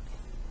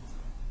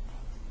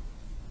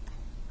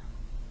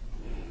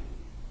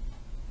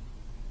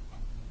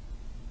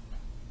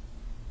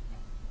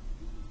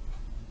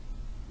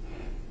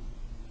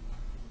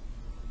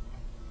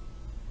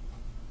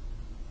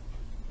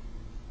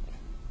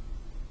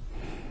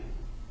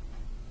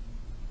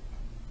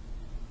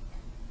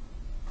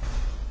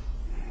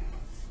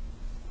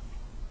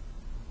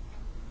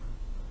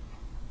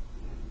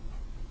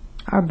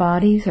 Our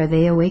bodies, are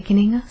they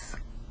awakening us?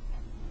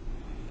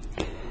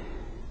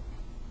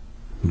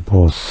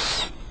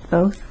 Both.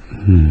 Both?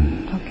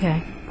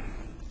 Okay.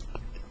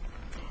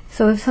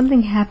 So if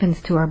something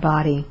happens to our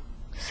body,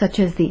 such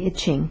as the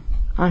itching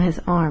on his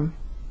arm,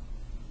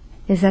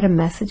 is that a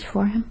message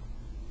for him?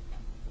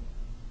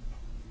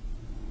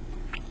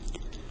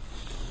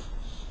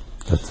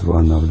 That's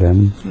one of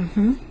them.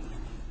 Mm-hmm.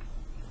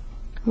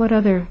 What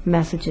other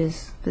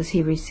messages does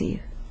he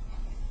receive?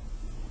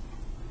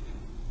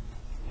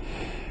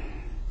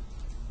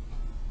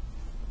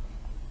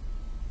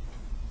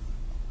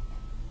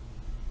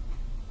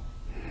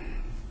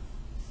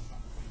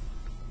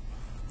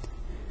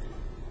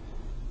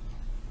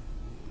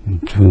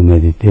 Through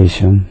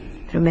meditation.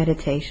 Through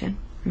meditation.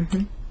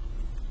 Mm-hmm.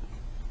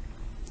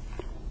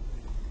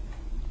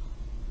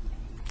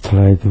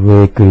 Try to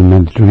wake in a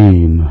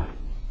dream.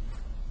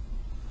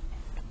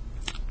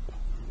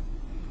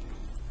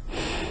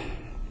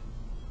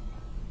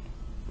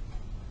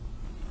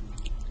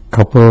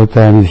 Couple of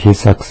times he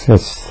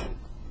success.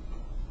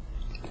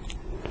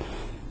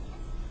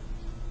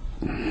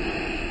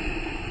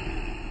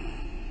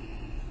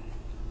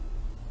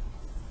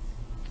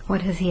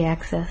 What has he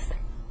accessed?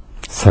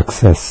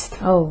 Success.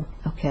 Oh,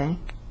 okay.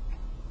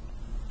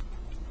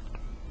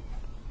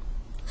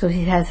 So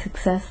he has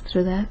success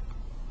through that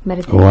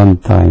meditation? One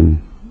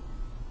time.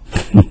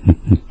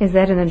 Is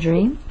that in a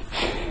dream?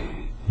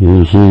 He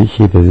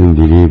doesn't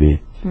believe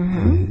it.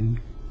 Mm-hmm.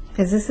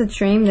 Is this a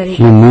dream that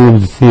he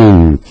moves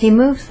things? He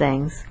moves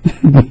things.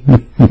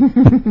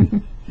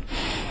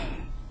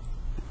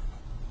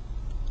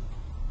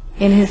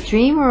 In his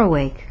dream or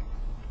awake?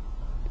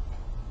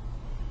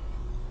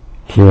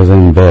 He was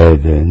in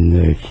bed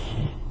and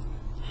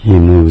he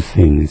moves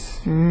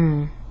things.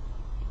 Mm.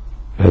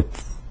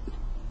 But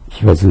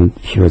he was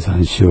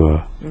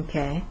unsure.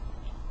 Okay.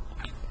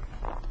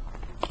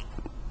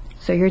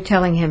 So you're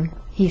telling him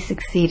he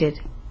succeeded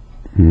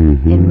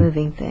in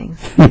moving things.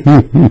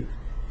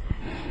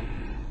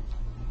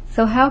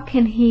 So how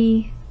can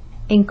he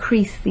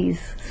increase these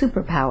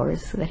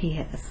superpowers that he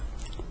has?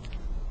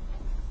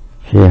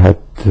 He had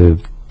to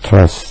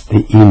trust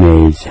the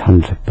image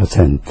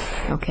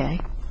 100%. Okay.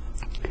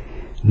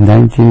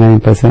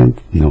 99%?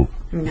 No.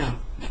 No.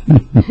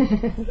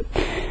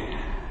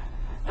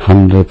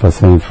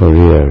 100% for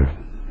real.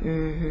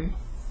 Mm-hmm.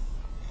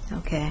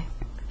 Okay.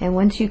 And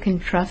once you can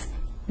trust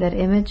that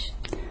image,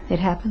 it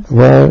happens?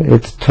 Well,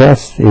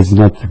 trust is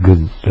not a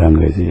good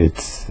language.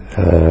 It's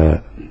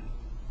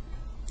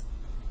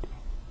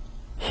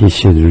he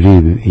should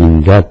live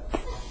in that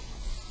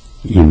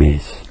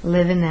image.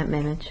 Live in that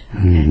image.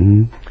 Okay.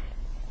 Mm-hmm.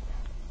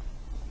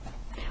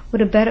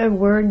 Would a better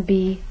word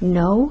be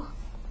know?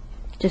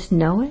 Just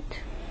know it?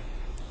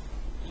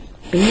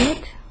 Be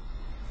it?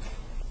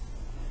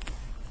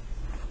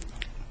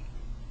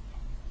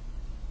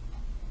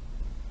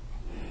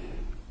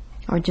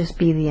 Or just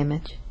be the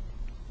image?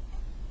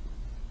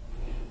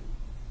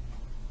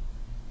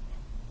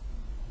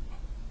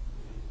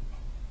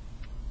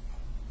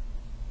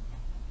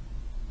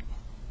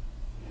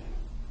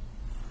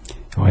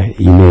 Well,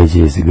 image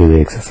is a good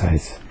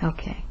exercise.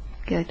 Okay,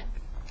 good.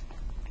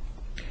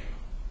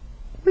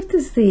 What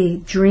does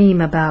the dream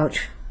about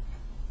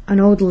an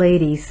old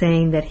lady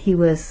saying that he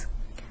was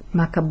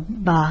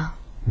Makaba?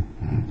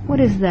 What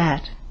is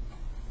that?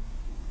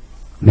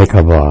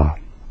 Makaba.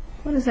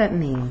 What does that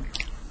mean?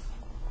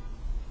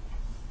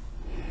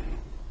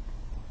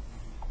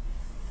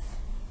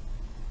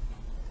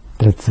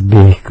 That's a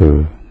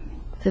vehicle.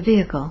 It's a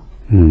vehicle.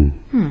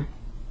 Hmm.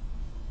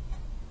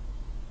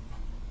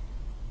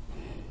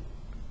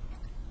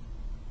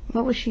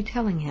 What was she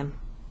telling him?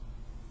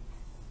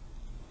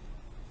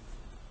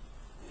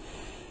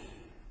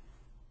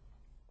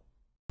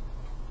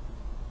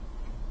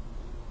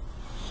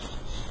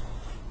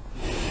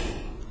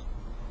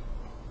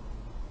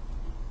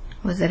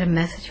 Was it a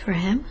message for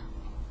him?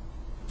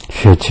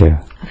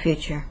 Future. A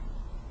future.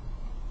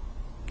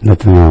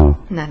 Not now.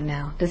 Not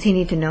now. Does he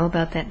need to know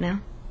about that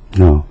now?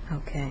 No.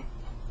 Okay.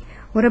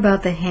 What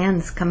about the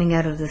hands coming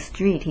out of the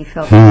street? He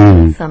felt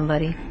like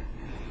somebody.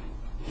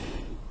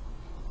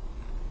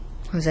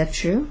 Was that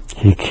true?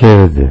 He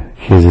killed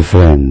his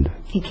friend.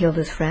 He killed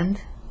his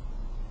friend?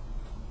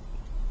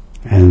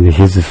 And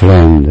his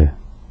friend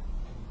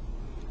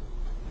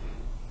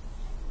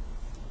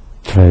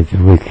tried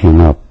to wake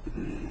him up.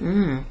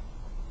 Mm.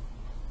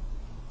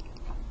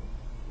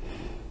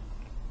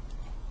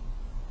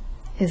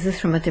 Is this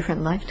from a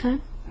different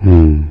lifetime?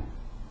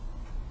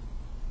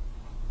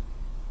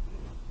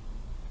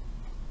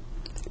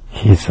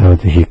 He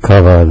thought he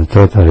covered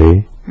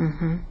totally.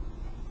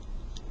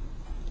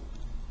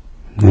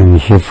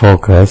 And he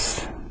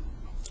focused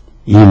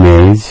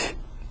image.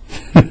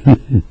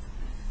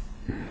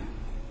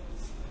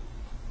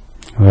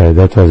 Well,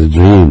 that was a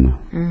dream.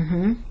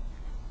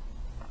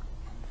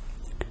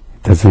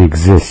 It doesn't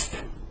exist.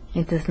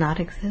 It does not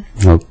exist?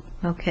 Nope.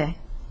 Okay.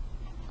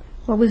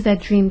 What was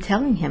that dream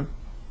telling him?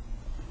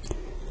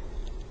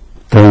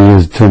 Don't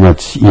use too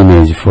much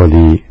image for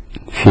the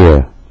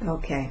fear.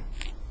 Okay.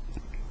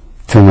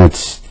 Too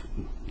much.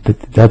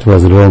 That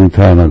was a long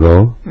time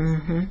ago.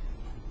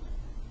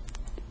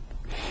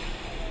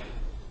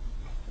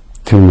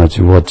 Too much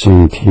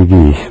watching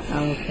TV.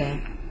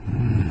 Okay.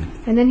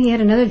 And then he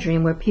had another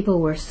dream where people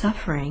were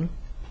suffering,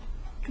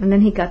 and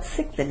then he got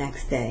sick the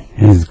next day.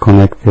 He's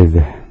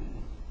connected.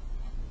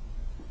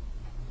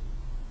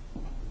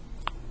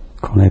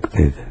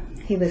 Connected.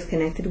 He was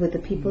connected with the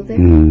people there?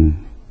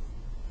 Mm.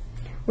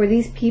 Were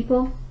these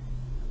people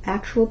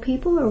actual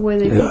people, or were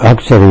they people?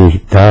 Actually, he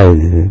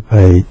died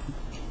by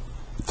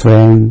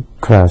train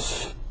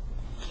crash.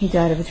 He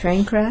died of a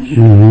train crash?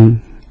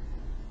 Mm-hmm.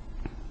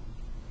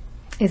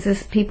 Is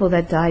this people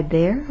that died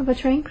there of a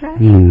train crash?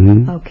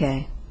 Mm-hmm.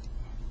 Okay.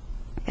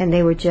 And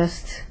they were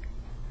just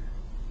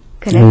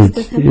connected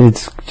with him?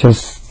 It's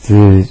just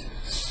the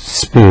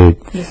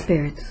spirit. The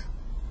spirits.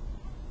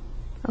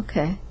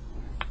 Okay.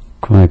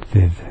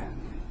 Connected.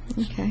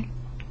 Okay.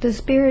 Does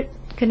spirit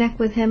connect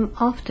with him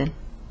often?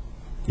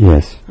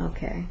 Yes.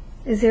 Okay.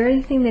 Is there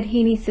anything that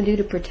he needs to do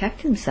to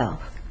protect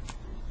himself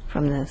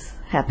from this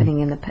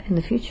happening in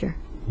the future?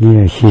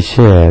 Yeah, he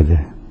shared.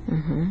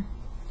 Mm-hmm.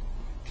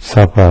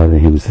 Suffered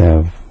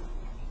himself.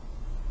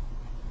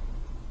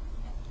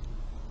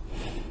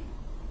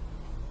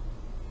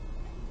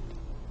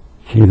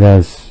 He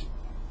does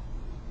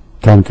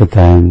time to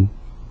time.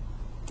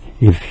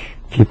 If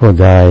people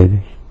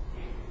died,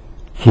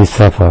 he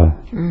suffered.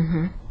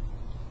 Mm-hmm.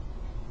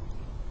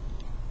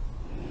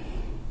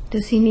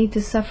 Does he need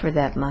to suffer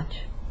that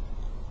much?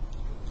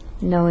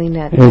 Knowing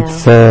that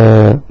It's now?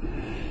 a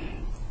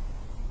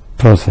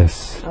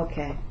process.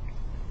 Okay.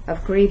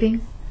 Of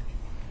grieving?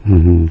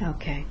 Mm-hmm.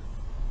 Okay.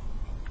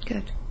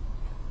 Good.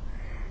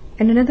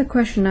 And another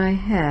question I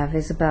have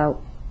is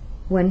about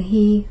when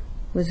he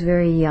was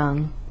very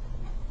young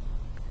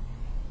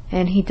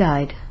and he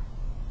died.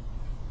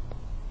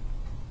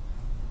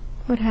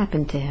 What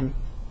happened to him?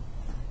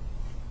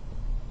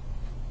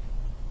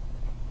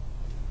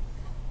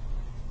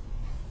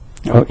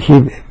 Oh, he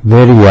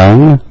very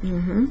young.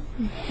 Mm-hmm.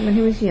 When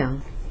he was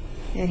young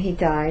and he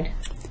died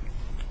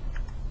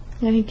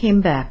and he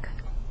came back.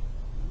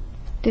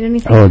 Did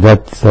anything? Oh,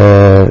 that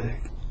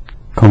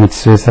commit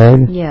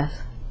suicide? Yes.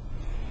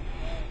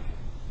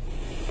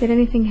 Did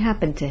anything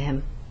happen to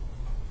him?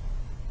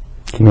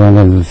 He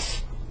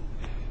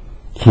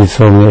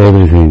saw me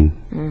everything.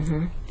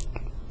 Mm-hmm.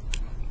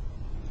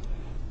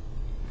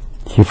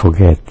 He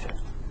forget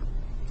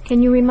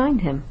Can you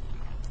remind him?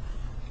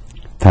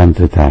 time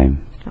to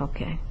time.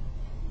 Okay.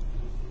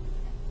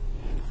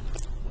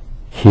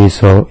 He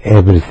saw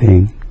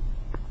everything.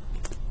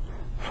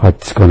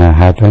 What's gonna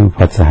happen?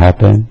 What's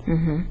happened?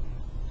 Mm-hmm.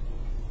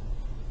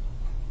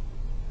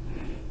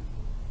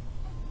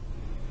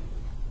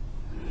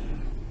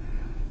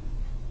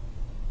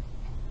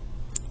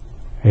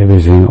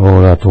 Everything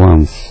all at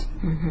once.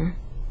 Mm-hmm.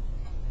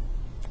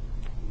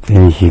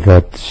 Then he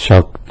got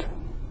shocked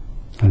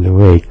and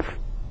awake.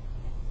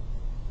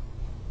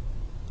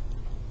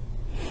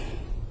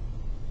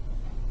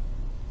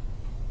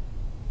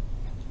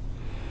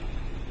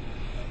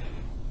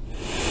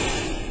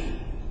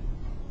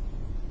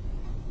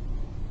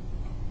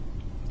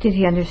 Did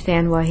he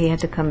understand why he had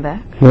to come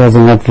back? He was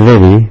not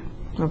ready,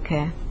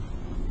 Okay.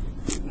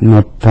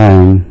 not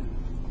time.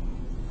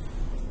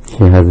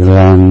 He had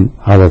learned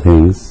other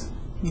things.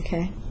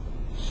 Okay.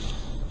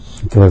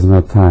 It was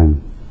not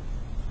time.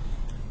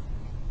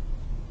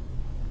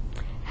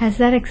 Has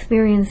that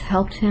experience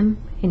helped him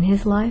in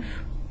his life?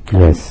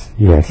 Yes,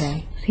 yes,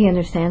 Okay. He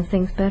understands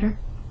things better?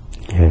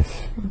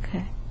 yes.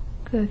 Okay.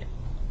 Good.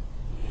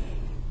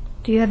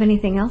 Do you have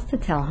anything else to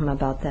tell him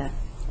about that?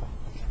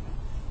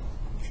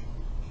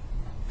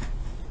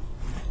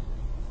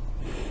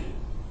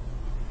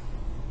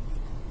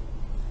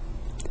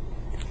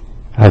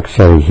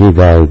 Actually, he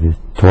died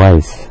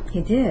twice.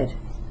 He did.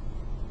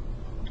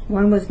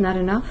 One was not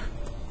enough?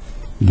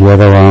 The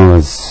other one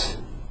was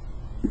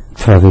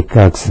traffic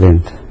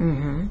accident.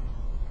 Mm-hmm.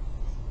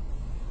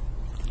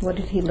 What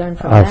did he learn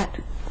from Af-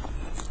 that?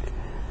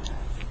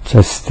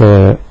 Just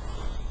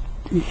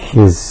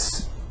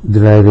his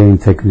driving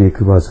technique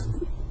was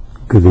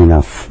good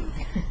enough.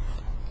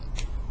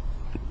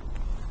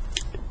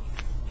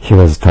 He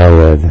was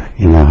tired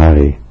in a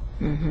hurry.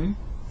 Mm-hmm.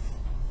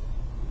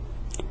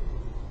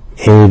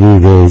 80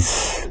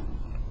 days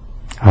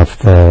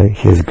after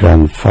his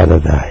grandfather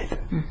died,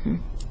 Mm-hmm.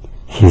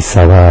 he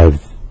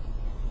survived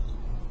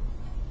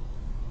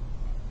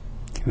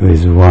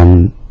with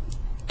one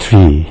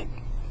tree.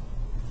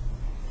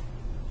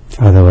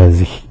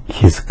 Otherwise,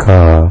 his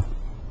car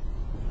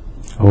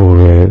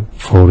will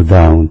fall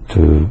down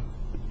to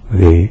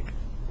the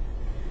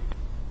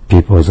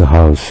people's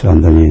house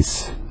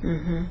underneath.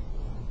 Mm-hmm.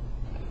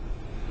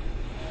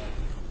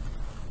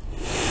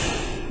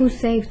 Who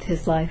saved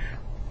his life?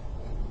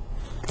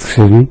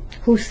 Excuse me?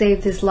 Who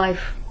saved his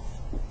life?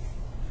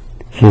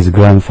 His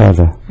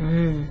grandfather.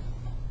 Mm.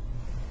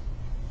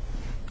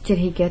 Did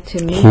he get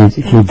to meet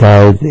He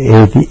died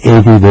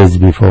 80 days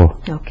before.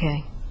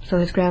 Okay. So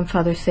his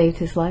grandfather saved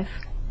his life?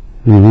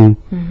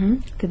 Mm-hmm. Mm-hmm.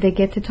 Did they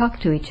get to talk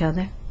to each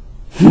other?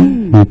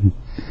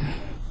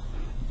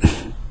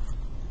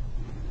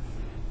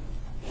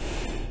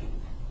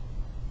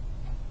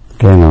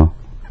 Don't know.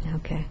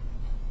 Okay.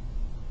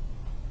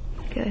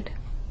 Good.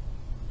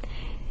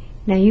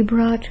 Now you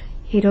brought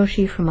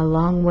Hiroshi from a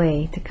long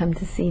way to come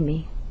to see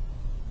me.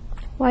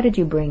 Why did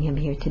you bring him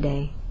here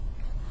today?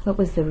 What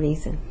was the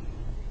reason?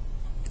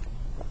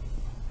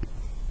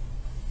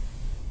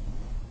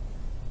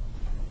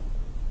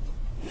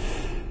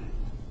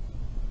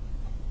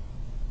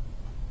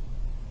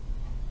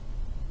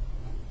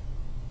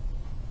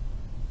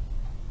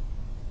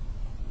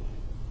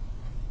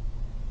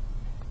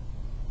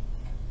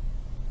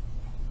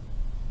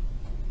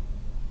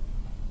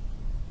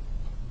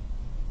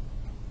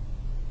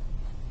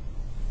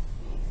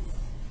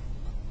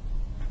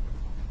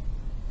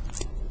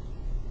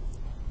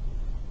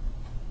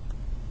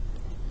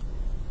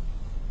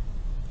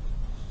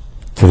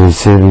 To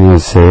receive a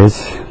message,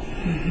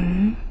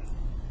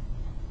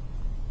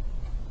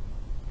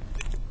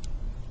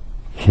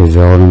 he's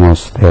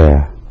almost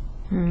there.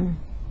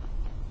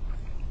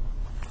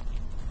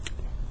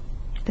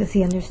 Does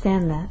he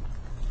understand that?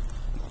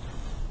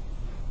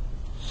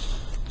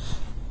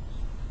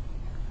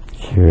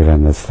 He will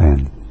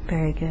understand.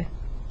 Very good.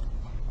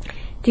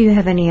 Do you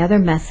have any other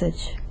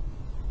message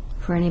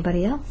for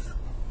anybody else?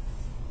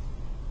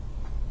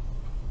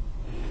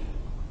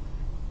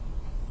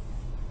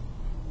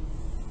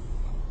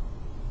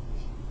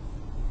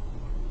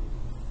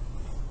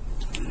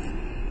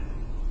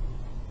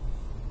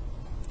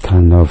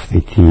 Turn off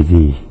the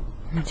TV.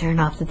 Turn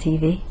off the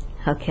TV?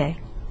 Okay.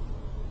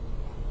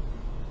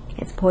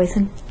 It's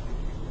poison?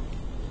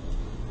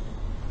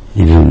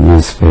 Even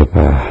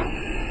newspaper.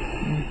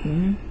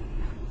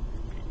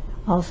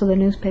 Also the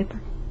newspaper?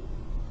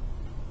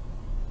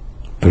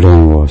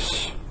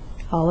 Brainwash.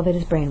 All of it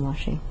is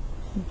brainwashing.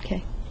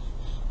 Okay.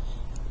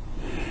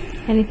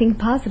 Anything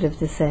positive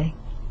to say?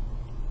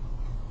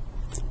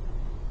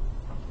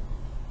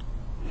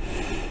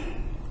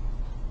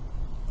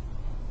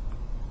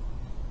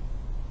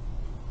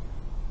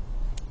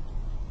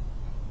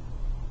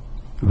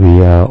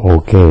 We are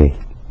okay.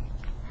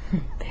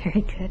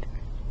 Very good.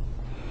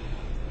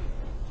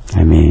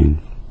 I mean,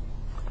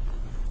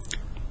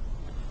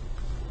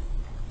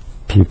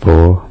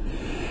 people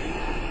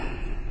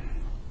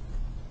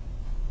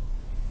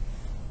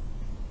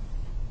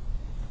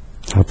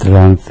have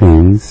learned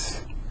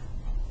things.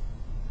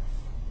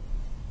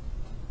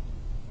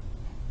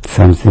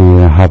 Something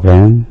will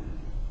happen.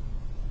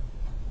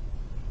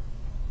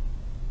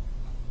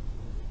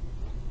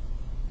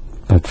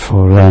 But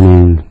for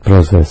learning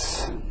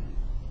process,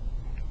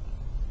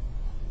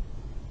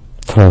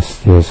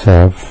 trust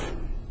yourself.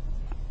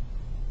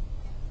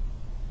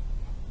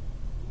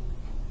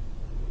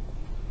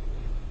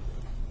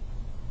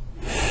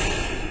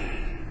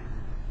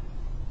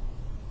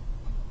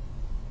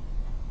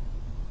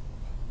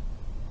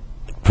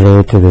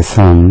 Pray to the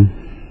sun.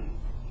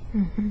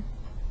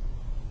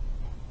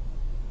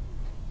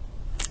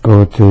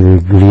 Go to the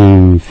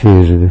green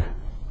field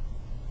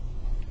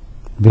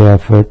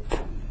barefoot.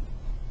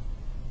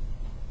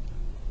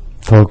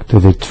 Talk to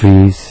the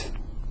trees.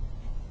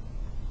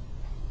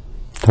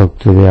 Talk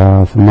to the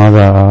earth, Mother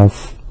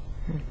Earth.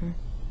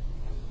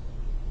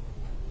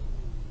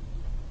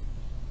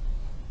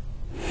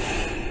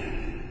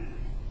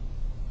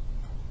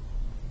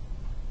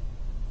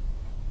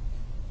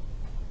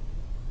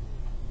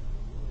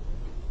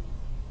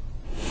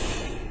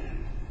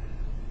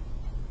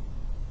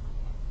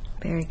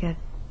 Very good.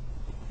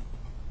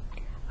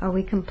 Are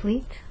we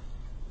complete?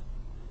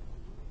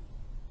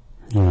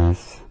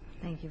 Yes.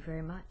 Thank you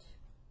very much.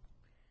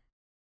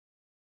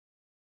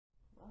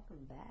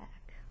 Welcome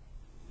back.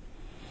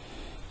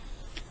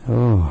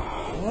 Oh.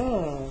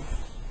 Whoa.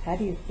 How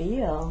do you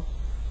feel?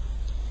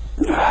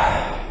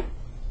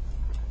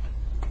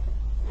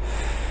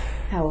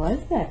 How was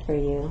that for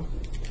you?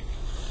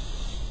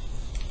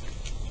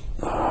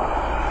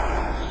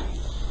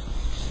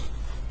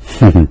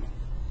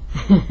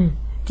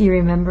 Do you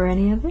remember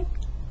any of it?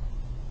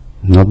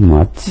 Not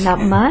much. Not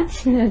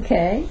much?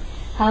 Okay.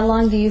 How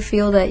long do you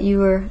feel that you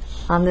were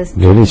on this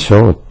journey? Very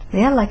short.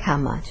 Yeah, like how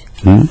much?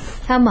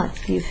 How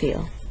much do you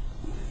feel?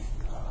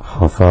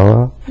 Half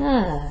hour?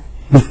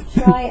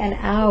 Try an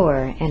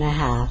hour and a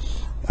half.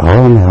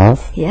 Hour and a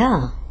half?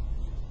 Yeah.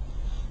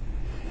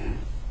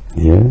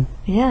 Yeah.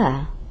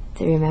 Yeah.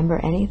 Do you remember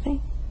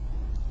anything?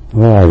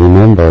 Well, I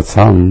remember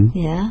some.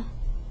 Yeah.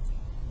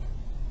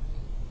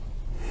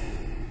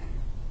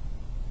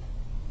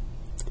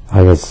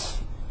 I was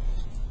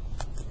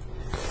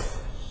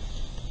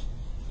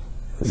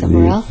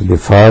somewhere else? The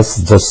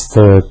first just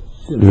went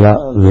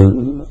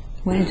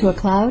into a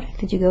cloud?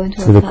 Did you go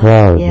into to the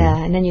cloud? Yeah,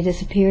 and then you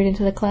disappeared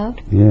into the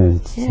cloud? Yeah,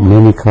 it's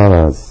many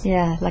colors.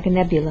 Yeah, like a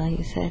nebula,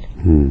 you said.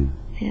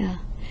 Yeah.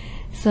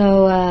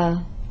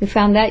 So we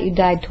found out you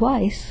died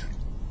twice.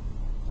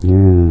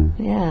 Yeah.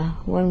 Yeah,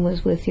 one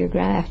was with your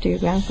after your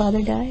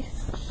grandfather died.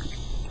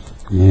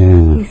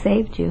 Yeah. He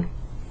saved you.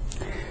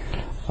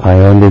 I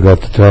only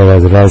got the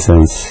driver's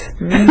license.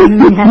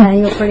 Yeah,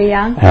 you were pretty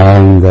young.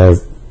 And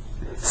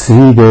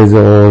 3 days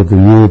old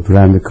new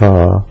brand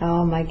car.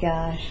 Oh my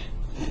gosh.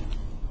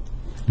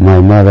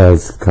 My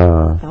mother's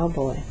car. Oh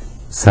boy.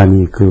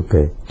 Sunny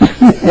Coupe.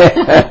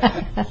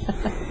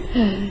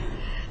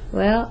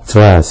 Well.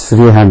 Trash,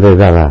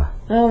 $300.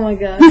 Oh my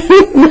gosh.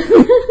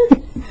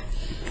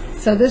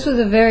 So this was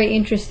a very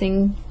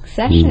interesting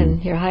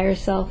session. Your higher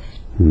self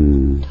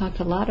talked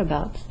a lot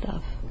about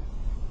stuff.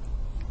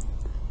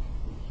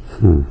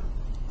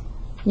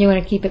 You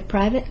want to keep it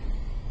private?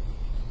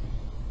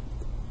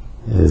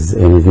 Is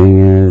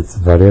anything else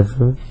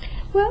valuable?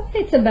 Well,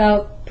 it's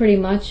about pretty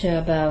much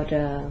about.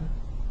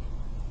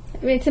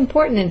 It's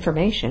important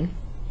information,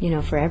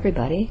 for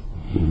everybody.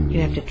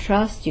 You have to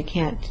trust. You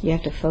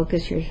have to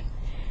focus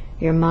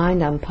your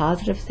mind on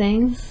positive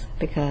things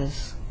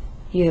because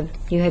you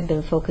had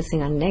been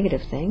focusing on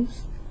negative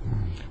things.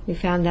 We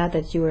found out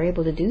that you were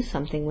able to do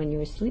something when you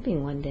were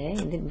sleeping one day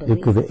and didn't believe.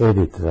 You could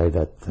edit, right?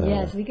 That.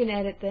 Yes, we can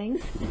edit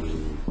things.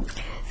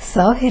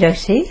 So,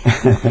 Hiroshi.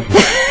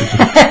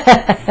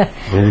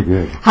 Very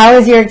good. How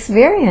was your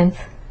experience?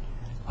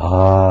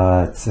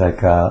 It's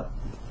like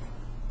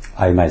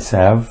I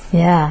myself.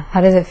 Yeah.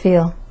 How does it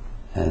feel?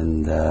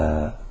 And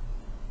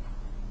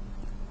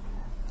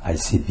I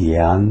see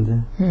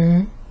beyond.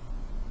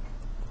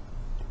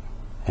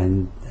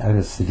 And I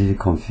was really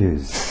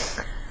confused.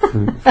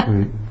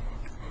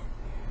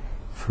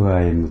 who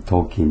I am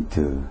talking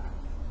to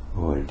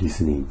or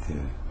listening to.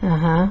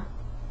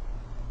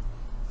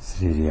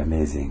 It's really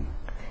amazing.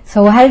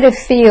 So how did it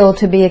feel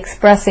to be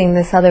expressing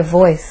this other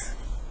voice?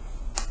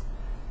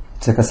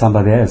 It's like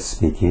somebody else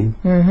speaking.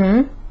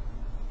 And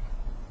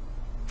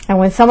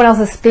when someone else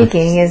is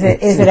speaking, is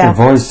it a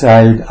voice?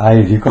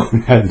 I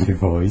recognize the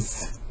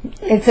voice.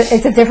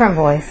 It's a different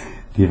voice.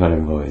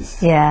 Different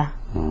voice. Yeah.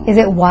 Is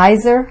it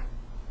wiser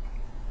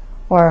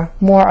or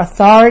more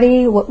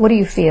authority? What do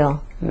you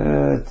feel?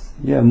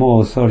 Yeah,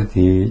 more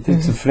authority.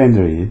 It's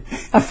friendly.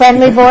 A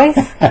friendly voice?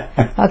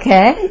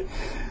 Okay.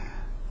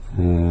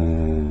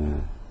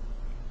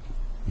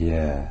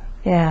 Yeah.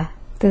 Yeah.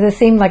 Does it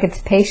seem like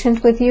it's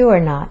patient with you or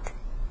not?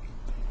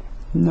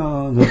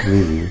 No, not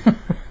really.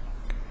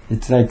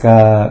 It's like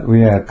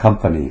we are a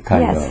company,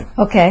 kind of.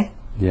 Okay.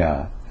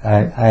 Yeah.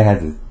 I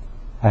had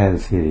a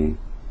feeling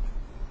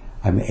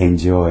I'm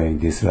enjoying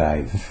this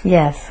life.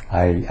 Yes.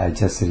 I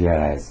just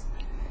realized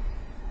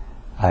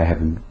I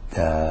haven't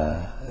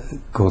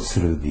go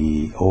through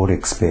the whole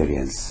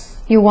experience.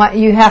 You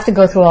have to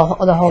go through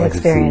the whole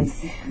everything,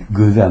 experience.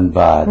 Good and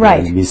bad,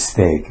 right. And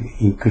mistake,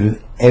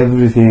 include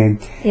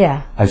everything.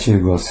 Yeah. I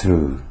should go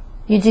through.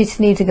 You just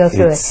need to go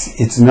through it.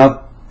 It's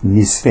not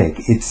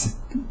mistake. It's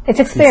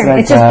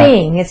experience. It's just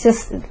being. It's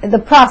just the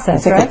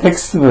process, it's like right? a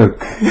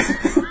textbook.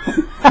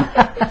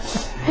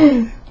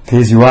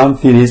 Page 1,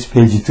 finish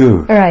page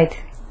 2. Right.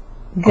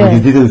 Good. Or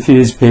you didn't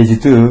finish page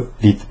 2,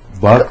 read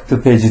back to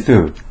page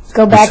 2.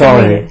 Go back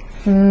and read it.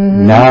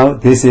 Now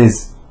this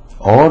is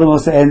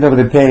almost the end of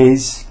the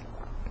page.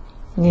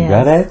 Yes. You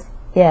got it?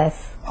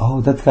 Yes. Oh,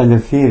 that kind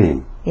of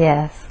feeling.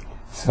 Yes.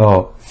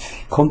 So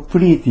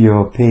complete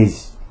your page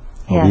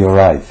of your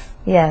life.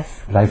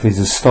 Yes. Life is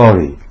a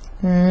story.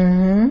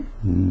 Very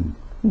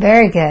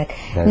good.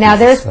 Now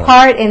there's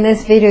part in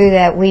this video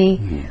that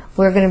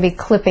we're going to be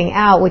clipping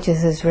out, which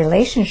is his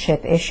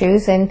relationship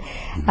issues, and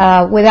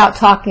without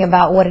talking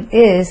about what it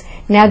is.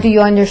 Now, do you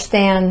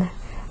understand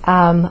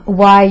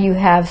why you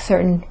have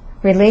certain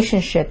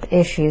relationship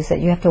issues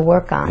that you have to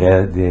work on?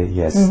 Yeah,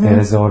 yes, there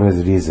is always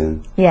a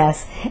reason.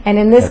 Yes, and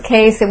in this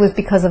case, it was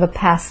because of a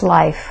past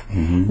life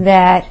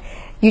that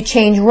you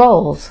change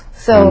roles.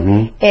 So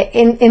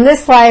in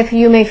this life,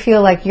 you may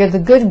feel like you're the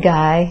good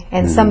guy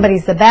and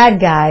somebody's the bad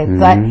guy,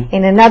 but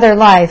in another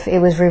life, it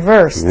was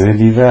reversed.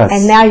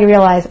 And now you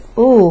realize,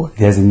 ooh,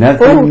 there's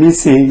nothing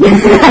missing.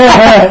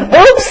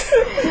 Oops!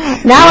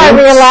 Now I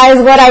realize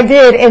what I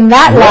did in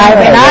that life,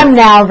 and I'm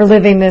now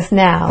living this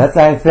now. That's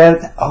I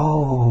felt,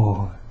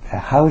 oh,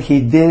 how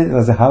he did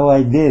was how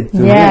I did to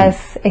him.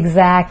 Yes,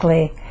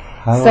 exactly.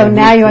 How so I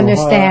now did you to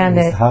understand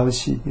her it. is how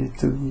she did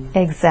to me.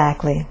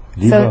 Exactly.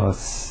 Reverse.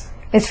 So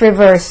it's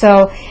reversed.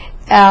 So,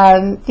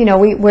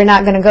 we're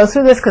not going to go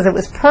through this because it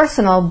was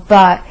personal,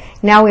 but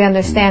now we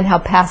understand how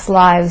past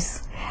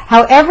lives,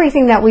 how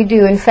everything that we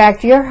do, in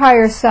fact, your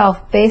higher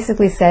self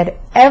basically said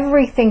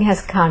everything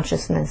has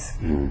consciousness.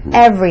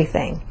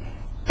 Everything.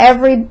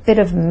 Every bit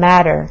of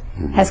matter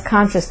has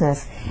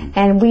consciousness.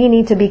 And we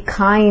need to be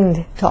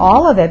kind to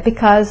all of it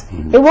because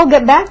it will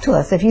get back to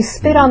us. If you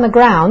spit on the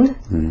ground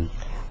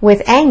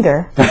with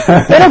anger,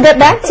 it'll get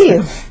back to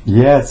you.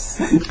 Yes.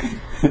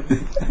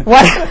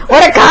 What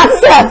a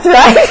concept,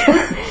 right?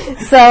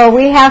 So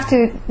we have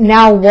to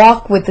now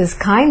walk with this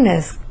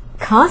kindness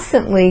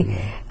constantly,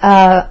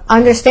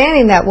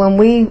 understanding that when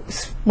we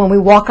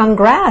walk on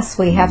grass,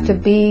 we have to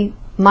be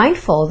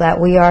mindful that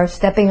we are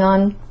stepping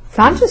on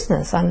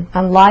consciousness, on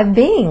live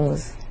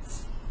beings.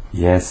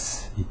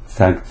 Yes,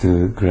 thanks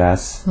to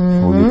grass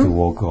for me to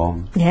walk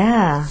on.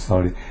 Yeah.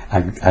 Sorry, I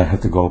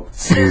have to go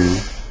through.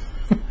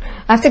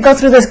 I have to go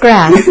through this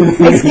grass.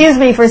 Excuse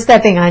me for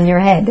stepping on your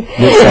head.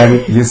 Next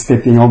time you're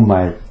stepping on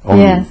my own.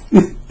 Yes,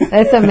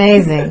 that's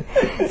amazing.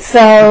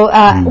 So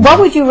what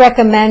would you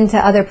recommend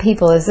to other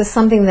people? Is this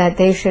something that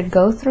they should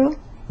go through?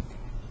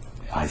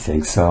 I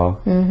think so.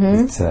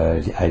 It's,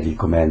 I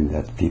recommend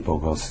that people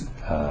go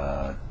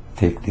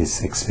take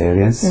this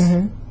experience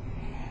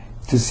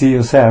to see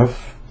yourself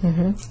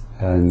Mm-hmm.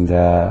 and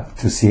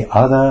to see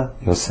other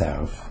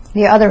yourself.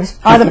 The other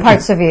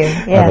parts of you.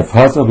 Yes. Other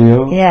parts of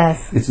you. Yes.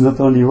 It's not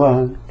only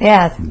one.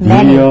 Yes.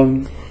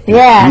 Million.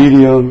 Yeah.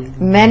 Million.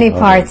 Many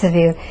parts of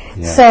you.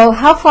 Yeah. So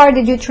how far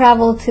did you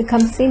travel to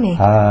come see me?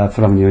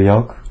 From New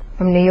York.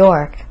 From New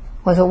York.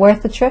 Was it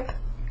worth the trip?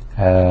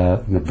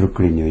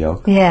 Brooklyn, New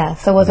York. Yeah.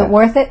 So was it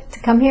worth it to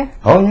come here?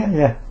 Oh yeah,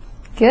 yeah.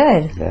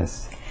 Good.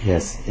 Yes,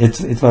 yes.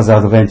 It was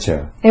an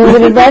adventure. It was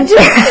an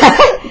adventure.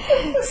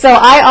 So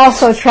I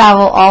also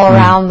travel all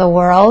around the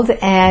world,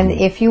 and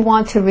if you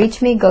want to reach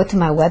me, go to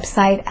my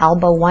website,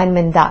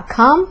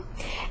 albaweinman.com,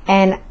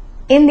 and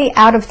in the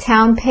out of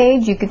town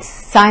page, you could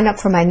sign up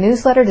for my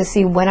newsletter to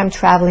see when I'm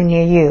traveling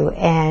near you.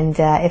 And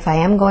if I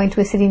am going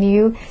to a city near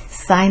you,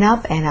 sign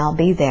up and I'll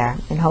be there.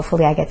 And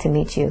hopefully I get to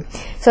meet you.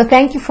 So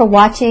thank you for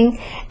watching,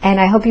 and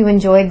I hope you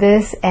enjoyed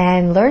this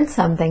and learned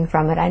something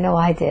from it. I know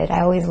I did.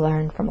 I always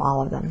learn from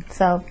all of them.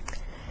 So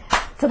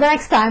till the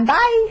next time,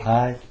 bye.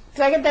 Bye.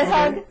 Do I get this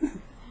hug?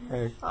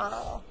 Hey.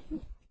 Oh.